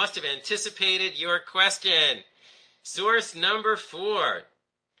 I must have anticipated your question. Source number 4.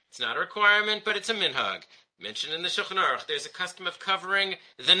 It's not a requirement, but it's a minhag. Mentioned in the Shulchan Aruch, there's a custom of covering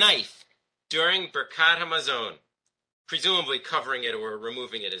the knife during Birkat Hamazon. Presumably covering it or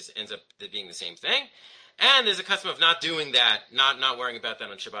removing it ends up being the same thing. And there's a custom of not doing that, not worrying about that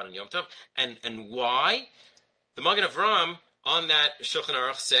on Shabbat and Yom Tov. And why? The Magen Avram on that Shulchan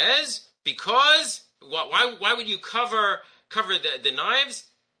Aruch says, because, why would you cover the knives?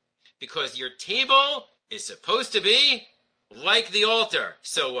 Because your table is supposed to be like the altar.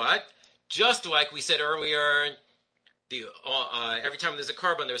 So what? Just like we said earlier, every time there's a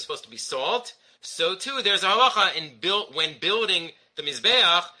karban, there's supposed to be salt. So too, there's a halacha when building the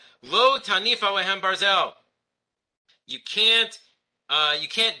mizbeach. Lo tanif alehem barzel. You can't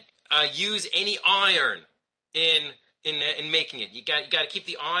use any iron in making it. You got to keep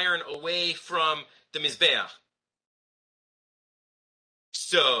the iron away from the Mizbe'ach.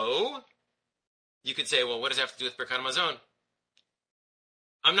 So you could say, well, what does it have to do with Birkat Hamazon?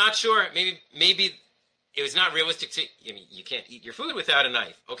 I'm not sure. Maybe it was not realistic to. You can't eat your food without a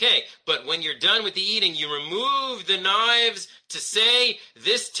knife. Okay, but when you're done with the eating, you remove the knives to say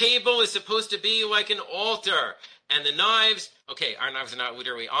this table is supposed to be like an altar. And the knives, okay, our knives are not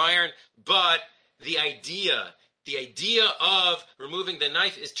literally iron, but the idea of removing the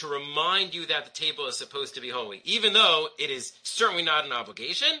knife is to remind you that the table is supposed to be holy, even though it is certainly not an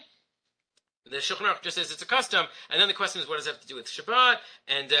obligation. The Shulchan just says it's a custom, and then the question is, what does it have to do with Shabbat?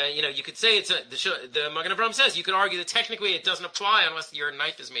 And you could say the Magen Avraham says you could argue that technically it doesn't apply unless your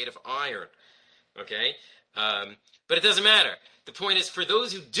knife is made of iron. Okay, but it doesn't matter. The point is, for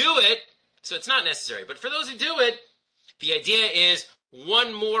those who do it, so it's not necessary. But for those who do it, the idea is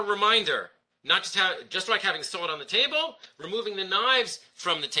one more reminder. Not just like having salt on the table, removing the knives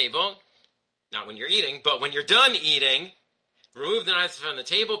from the table, not when you're eating, but when you're done eating, remove the knives from the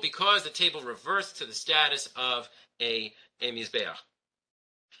table because the table reverts to the status of a Mizbe'ach.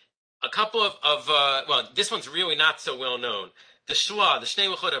 A couple of this one's really not so well known. The Shua, the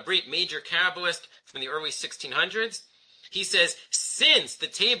Shnei Luchot Abrit, major Kabbalist from the early 1600s, he says, since the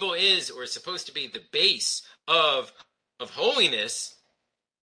table is, or is supposed to be, the base of holiness,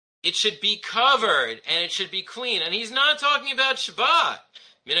 it should be covered and it should be clean. And he's not talking about Shabbat.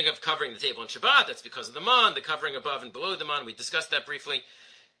 Minhag of covering the table on Shabbat, that's because of the man, the covering above and below the man. We discussed that briefly.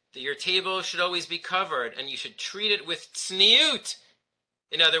 That your table should always be covered and you should treat it with tzniut.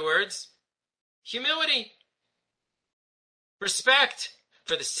 In other words, humility, respect,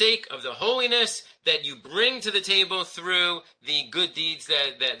 for the sake of the holiness that you bring to the table through the good deeds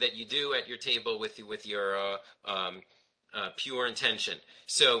that you do at your table with your pure intention.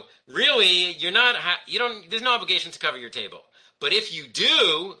 So really, there's no obligation to cover your table. But if you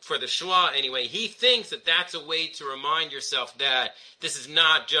do, for the Shua anyway, he thinks that that's a way to remind yourself that this is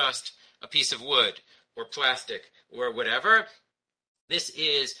not just a piece of wood or plastic or whatever. This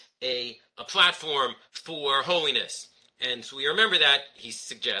is a platform for holiness. And so we remember that, he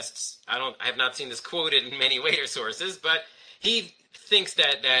suggests, I have not seen this quoted in many later sources, but he thinks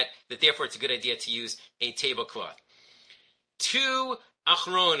that therefore it's a good idea to use a tablecloth. Two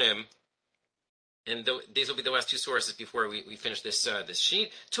achronim, and these will be the last two sources before we finish this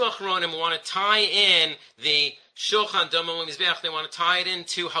sheet. Two achronim want to tie in the Shulchan, Domeh, LeMizbe'ach. They want to tie it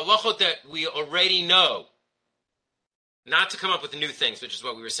into halachot that we already know, not to come up with new things, which is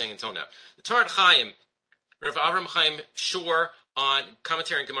what we were saying until now. The Torah Chaim, Rav Avram Chaim Shor, on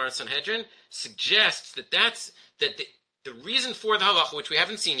commentary on Gemara and Sanhedrin, suggests that the reason for the halacha, which we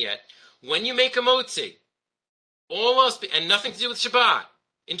haven't seen yet, when you make a motzi, and nothing to do with Shabbat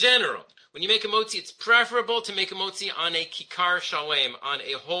in general, when you make a motzi, it's preferable to make a motzi on a kikar shalem, on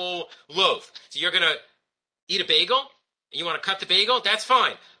a whole loaf. So you're going to eat a bagel, and you want to cut the bagel, that's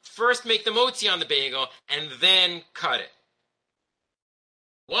fine. First make the motzi on the bagel, and then cut it.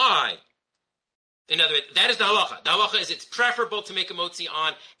 Why? In other words, that is the halacha. The halacha is it's preferable to make a motzi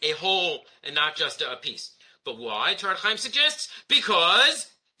on a whole and not just a piece. But why? Torah Chaim suggests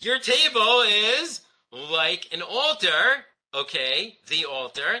because your table is like an altar, okay, the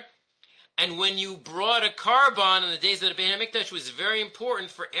altar. And when you brought a carbon in the days of the Bein HaMikdash, it was very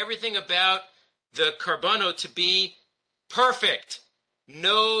important for everything about the carbano to be perfect.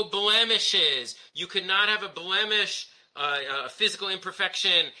 No blemishes. You could not have a blemish, a physical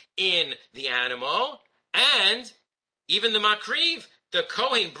imperfection in the animal. And even the makriv, the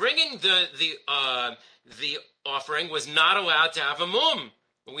kohen bringing the offering, was not allowed to have a mum.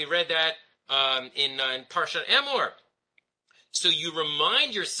 We read that in Parshat Emor. So you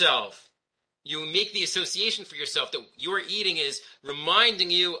remind yourself, you make the association for yourself that your eating is reminding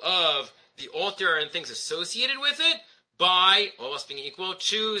you of the altar and things associated with it by, all else being equal,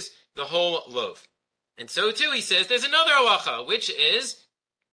 choose the whole loaf. And so too, he says, there's another halacha, which is,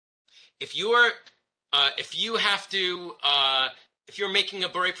 if you're making a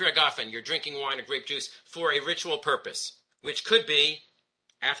borei pri hagafen, you're drinking wine or grape juice for a ritual purpose, which could be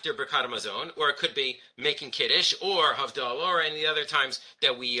after Birkat Hamazon, or it could be making kiddush, or havdalah, or any other times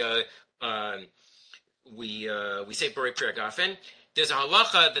that we say borei pri hagafen. There's a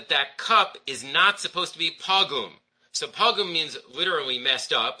halacha that cup is not supposed to be pagum. So pagum means literally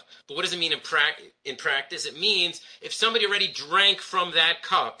messed up, but what does it mean in practice? It means if somebody already drank from that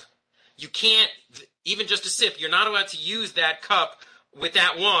cup, you can't, even just a sip, you're not allowed to use that cup with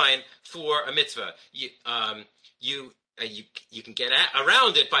that wine for a mitzvah. you can get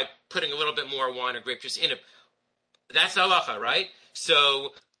around it by putting a little bit more wine or grape juice in it. That's halacha, right?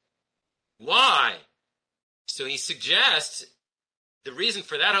 So why? So he suggests the reason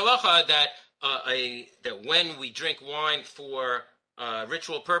for that halacha that that when we drink wine for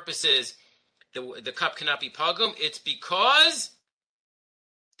ritual purposes, the cup cannot be pagum. It's because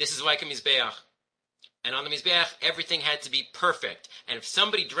this is like a mizbeach. And on the Mizbeach, everything had to be perfect. And if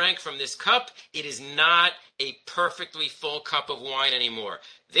somebody drank from this cup, it is not a perfectly full cup of wine anymore.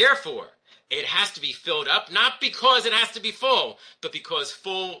 Therefore, it has to be filled up, not because it has to be full, but because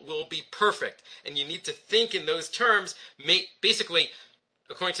full will be perfect. And you need to think in those terms, basically,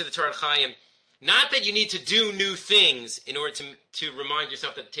 according to the Torah Chaim, not that you need to do new things in order to remind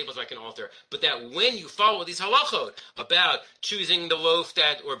yourself that the table is like an altar, but that when you follow these halachot about choosing the loaf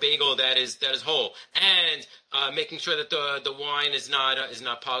or bagel that is whole, and making sure that the wine is not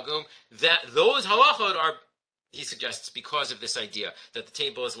pagum, that those halachot are, he suggests, because of this idea that the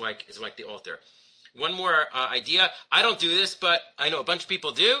table is like the altar. One more idea. I don't do this, but I know a bunch of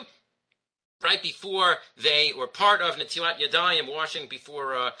people do. Right before or part of Netilat Yadayim, washing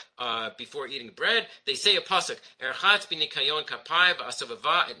before eating bread, they say a pasuk, Erchatz b'nikayon kapay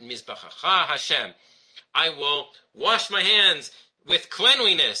v'asavava et mizbechacha Hashem. I will wash my hands with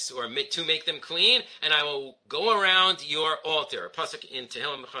cleanliness, or to make them clean, and I will go around your altar. A pasuk in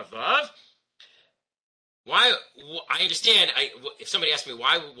Tehillim Chavav. Why? I understand. If somebody asked me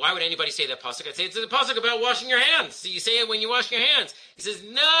why would anybody say that pasuk, I'd say it's a pasuk about washing your hands. So you say it when you wash your hands. He says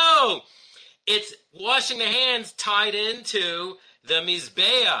no. It's washing the hands tied into the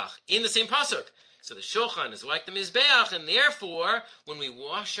Mizbe'ach in the same pasuk. So the Shulchan is like the Mizbe'ach, and therefore, when we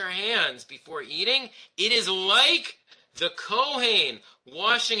wash our hands before eating, it is like the Kohen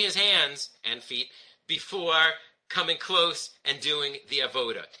washing his hands and feet before coming close and doing the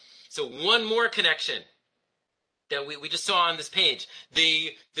avoda. So one more connection that we just saw on this page.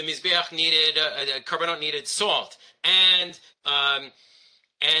 The Mizbe'ach needed, Karbanot needed salt, and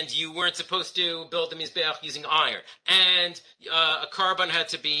you weren't supposed to build the Mizbeach using iron. And a carbon had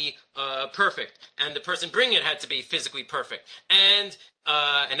to be perfect. And the person bringing it had to be physically perfect. And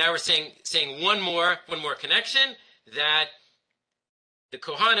now we're saying one more connection, that the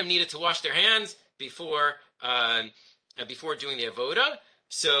Kohanim needed to wash their hands before doing the avoda.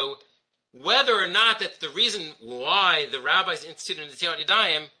 So whether or not that's the reason why the rabbis instituted the Netilat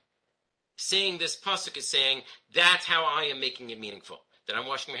Yadayim, saying this pasuk is saying, that's how I am making it meaningful. That I'm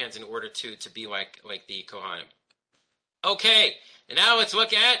washing my hands in order to be like the Kohanim. Okay, and now let's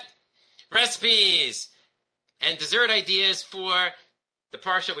look at recipes and dessert ideas for the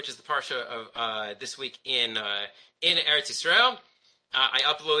Parsha, which is the Parsha of this week in Eretz Yisrael. I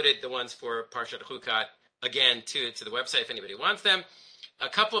uploaded the ones for Parshat Chukat again to the website if anybody wants them. A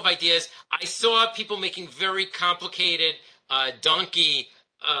couple of ideas. I saw people making very complicated donkey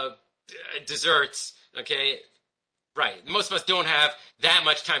desserts, okay? Right. Most of us don't have that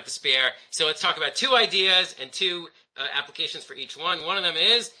much time to spare. So let's talk about two ideas and two applications for each one. One of them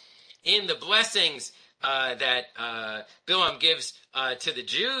is in the blessings that Bilam gives to the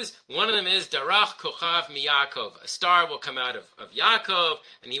Jews. One of them is Darach Kochav Miyakov. A star will come out of Yaakov,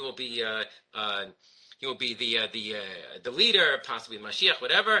 and he will be the leader, possibly Mashiach,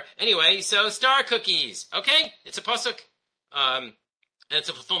 whatever. Anyway, so star cookies. Okay, it's a pasuk, and it's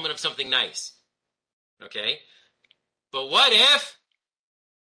a fulfillment of something nice. Okay. But what if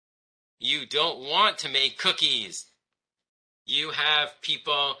you don't want to make cookies? You have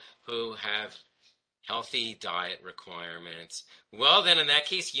people who have healthy diet requirements. Well, then in that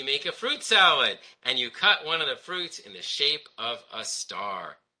case, you make a fruit salad, and you cut one of the fruits in the shape of a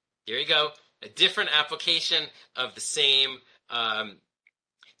star. There you go. A different application of the same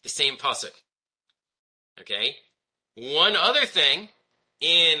pasuk. Okay? One other thing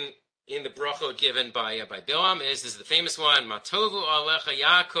in the brachot given by Bilam this is the famous one, Matovu Alecha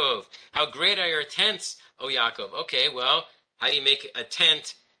Yaakov. How great are your tents, O Yaakov. Okay, well, how do you make a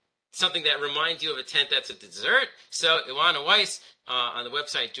tent, something that reminds you of a tent that's a dessert? So Ilana Weiss, on the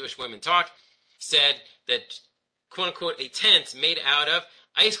website Jewish Women Talk, said that, quote-unquote, a tent made out of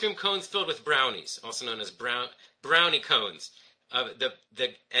ice cream cones filled with brownies, also known as brownie cones.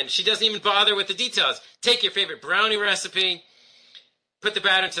 And she doesn't even bother with the details. Take your favorite brownie recipe, put the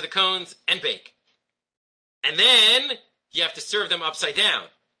batter into the cones, and bake. And then you have to serve them upside down,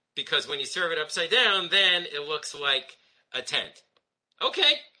 because when you serve it upside down, then it looks like a tent.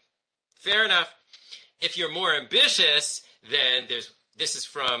 Okay, fair enough. If you're more ambitious, then this is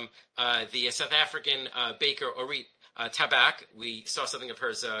from the South African baker Orit Tabak. We saw something of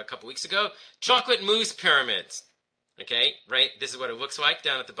hers a couple weeks ago. Chocolate mousse pyramids. Okay, right? This is what it looks like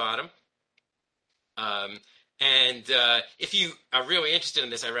down at the bottom. And if you are really interested in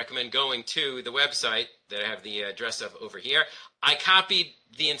this, I recommend going to the website that I have the address of over here. I copied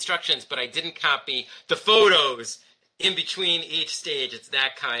the instructions, but I didn't copy the photos in between each stage. It's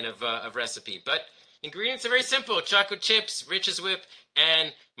that kind of recipe. But ingredients are very simple. Chocolate chips, Rich's Whip,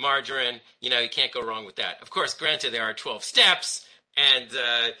 and margarine. You can't go wrong with that. Of course, granted, there are 12 steps, and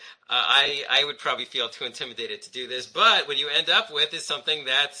I would probably feel too intimidated to do this. But what you end up with is something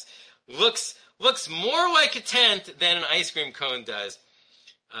that looks more like a tent than an ice cream cone does.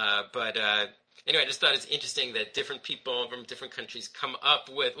 But anyway, I just thought it's interesting that different people from different countries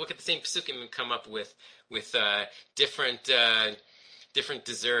look at the same psukim and come up with different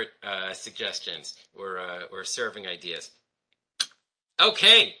dessert suggestions or serving ideas.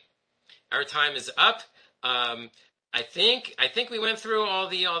 Okay, our time is up. I think we went through all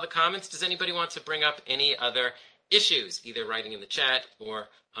the comments. Does anybody want to bring up any other issues, either writing in the chat or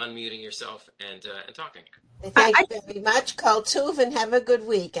unmuting yourself and talking? Thank you very much, Kol Tuv, and have a good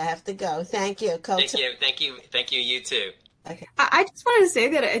week. I have to go. Thank you, Kol Tuv. Thank you. You too. Okay. I just wanted to say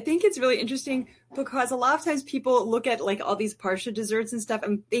that I think it's really interesting because a lot of times people look at like all these Parsha desserts and stuff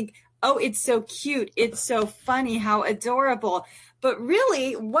and think, oh, it's so cute, it's so funny, how adorable. But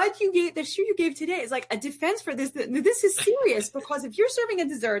really, the shir you gave today is like a defense for this. This is serious because if you're serving a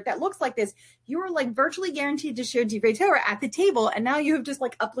dessert that looks like this, you're like virtually guaranteed to share divrei Torah at the table, and now you have just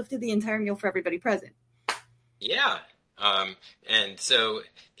like uplifted the entire meal for everybody present. Yeah. And so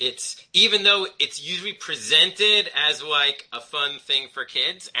it's, even though it's usually presented as like a fun thing for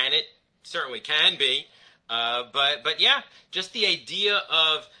kids, and it certainly can be, but yeah, just the idea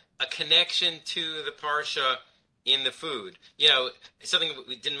of a connection to the Parsha in the food. Something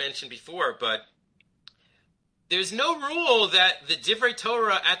we didn't mention before, but there's no rule that the divrei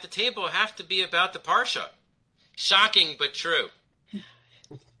Torah at the table have to be about the Parsha. Shocking, but true.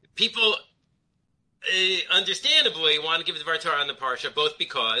 People understandably want to give the divrei Torah on the Parsha, both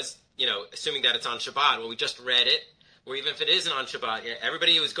because, assuming that it's on Shabbat, well, we just read it, or even if it isn't on Shabbat,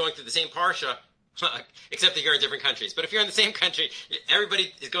 everybody who is going through the same Parsha, except that you're in different countries, but if you're in the same country,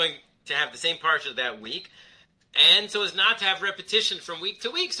 everybody is going to have the same Parsha that week, and so as not to have repetition from week to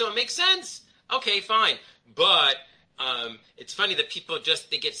week, so it makes sense. Okay, fine. But it's funny that people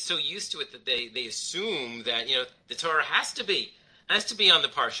they get so used to it that they assume that, the Torah has to be on the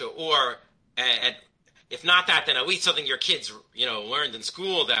Parsha, or if not that, then at least something your kids, learned in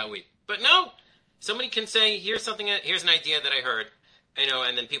school that week. But no, somebody can say, here's an idea that I heard,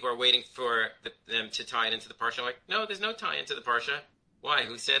 and then people are waiting for them to tie it into the Parsha. I'm like, no, there's no tie into the Parsha. Why?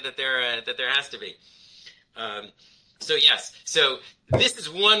 Who said that there has to be? So yes, so this is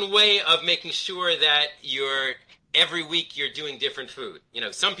one way of making sure that every week you're doing different food.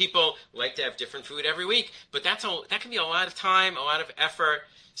 Some people like to have different food every week, but that can be a lot of time, a lot of effort.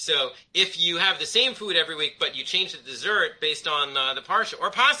 So if you have the same food every week, but you change the dessert based on the Parsha,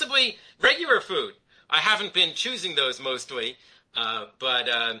 or possibly regular food. I haven't been choosing those mostly, but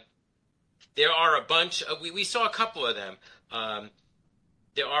there are a bunch of, we saw a couple of them.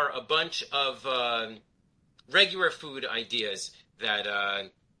 There are a bunch of regular food ideas that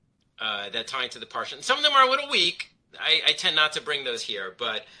tie into the Parsha. And some of them are a little weak. I tend not to bring those here,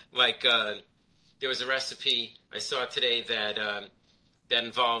 but like there was a recipe I saw today that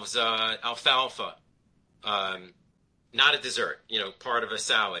involves alfalfa, not a dessert, part of a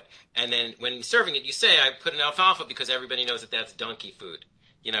salad. And then when serving it, you say, I put in alfalfa because everybody knows that that's donkey food,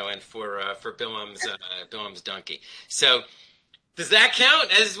 and for Bilam's donkey. So does that count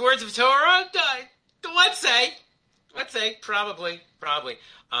as words of Torah? Let's say, probably.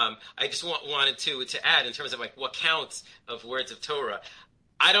 I just wanted to add in terms of like what counts of words of Torah.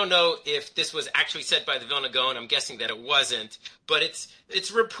 I don't know if this was actually said by the Vilna Gaon. I'm guessing that it wasn't, but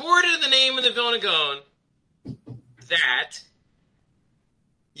it's reported in the name of the Vilna Gaon that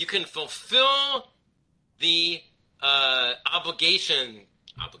you can fulfill the obligation,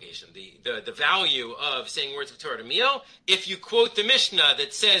 the value of saying words of Torah at a meal if you quote the Mishnah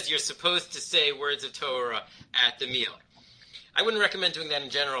that says you're supposed to say words of Torah at the meal. I wouldn't recommend doing that in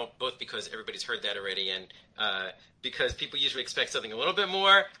general, both because everybody's heard that already and because people usually expect something a little bit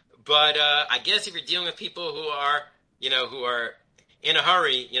more. But I guess if you're dealing with people who are in a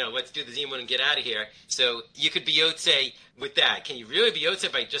hurry, let's do the Zimun and get out of here. So you could be Yotzei with that. Can you really be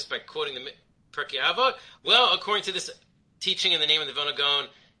Yotzei by quoting the Pirkei Avot? Well, according to this teaching in the name of the Vilna Gaon,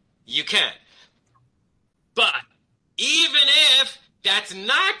 you can. But even if that's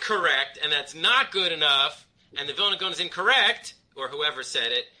not correct and that's not good enough, and the Vilna Gaon is incorrect, or whoever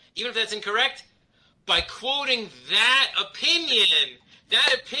said it, even if that's incorrect, by quoting that opinion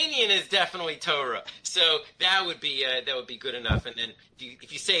is definitely Torah. So that would be good enough. And then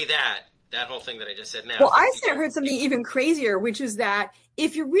if you say that, that whole thing that I just said now. Well, I heard something even crazier, which is that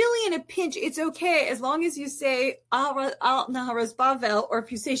if you're really in a pinch, it's okay as long as you say al naharas bavel, or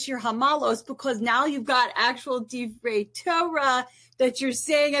if you say shir hamalos, because now you've got actual divrei Torah that you're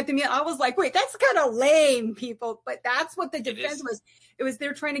saying at the meal. I was like, wait, that's kind of lame, people. But that's what the defense was. It was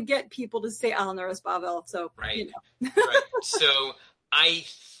they're trying to get people to say al naharas bavel. So right, you know. Right. So I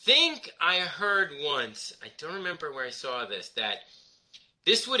think I heard once, I don't remember where I saw this, that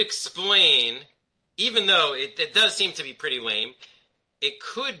this would explain, even though it does seem to be pretty lame, it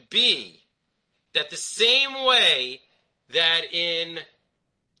could be that the same way that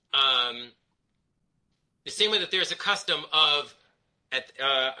there's a custom of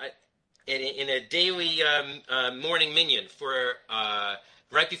in a daily morning minyan for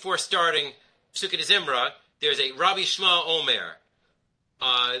right before starting Sukkot Zimra, there's a Rabbi Shmuel Omer,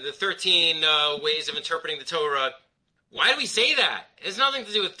 the 13 ways of interpreting the Torah. Why do we say that? It has nothing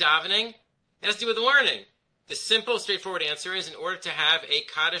to do with davening. It has to do with learning. The simple, straightforward answer is in order to have a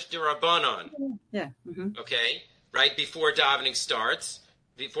Kaddish D'Rabbanan. Yeah. Mm-hmm. Okay? Right before davening starts,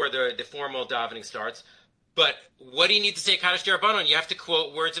 before the formal davening starts. But what do you need to say Kaddish D'Rabbanan? You have to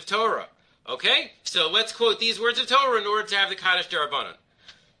quote words of Torah. Okay? So let's quote these words of Torah in order to have the Kaddish D'Rabbanan.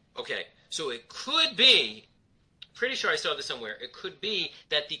 Okay. So it could be, pretty sure I saw this somewhere, it could be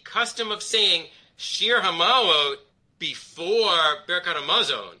that the custom of saying Shir Hamalot before Birkat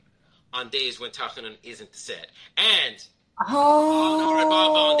HaMazon on days when Tachanun isn't said, and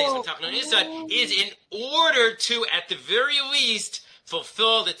on days when Tachanun is said, is in order to, at the very least,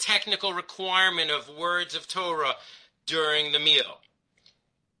 fulfill the technical requirement of words of Torah during the meal.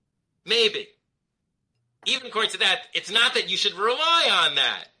 Maybe. Even according to that, it's not that you should rely on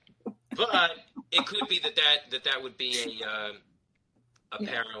that, but it could be that would be a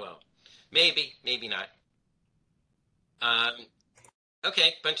parallel. Maybe, maybe not.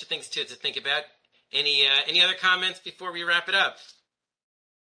 Okay, bunch of things to think about. Any other comments before we wrap it up?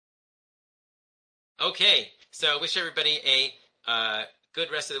 Okay, so wish everybody a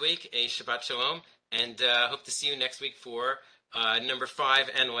good rest of the week, a Shabbat Shalom, and hope to see you next week for number 5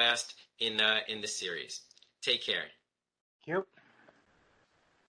 and last in this series. Take care. Thank you.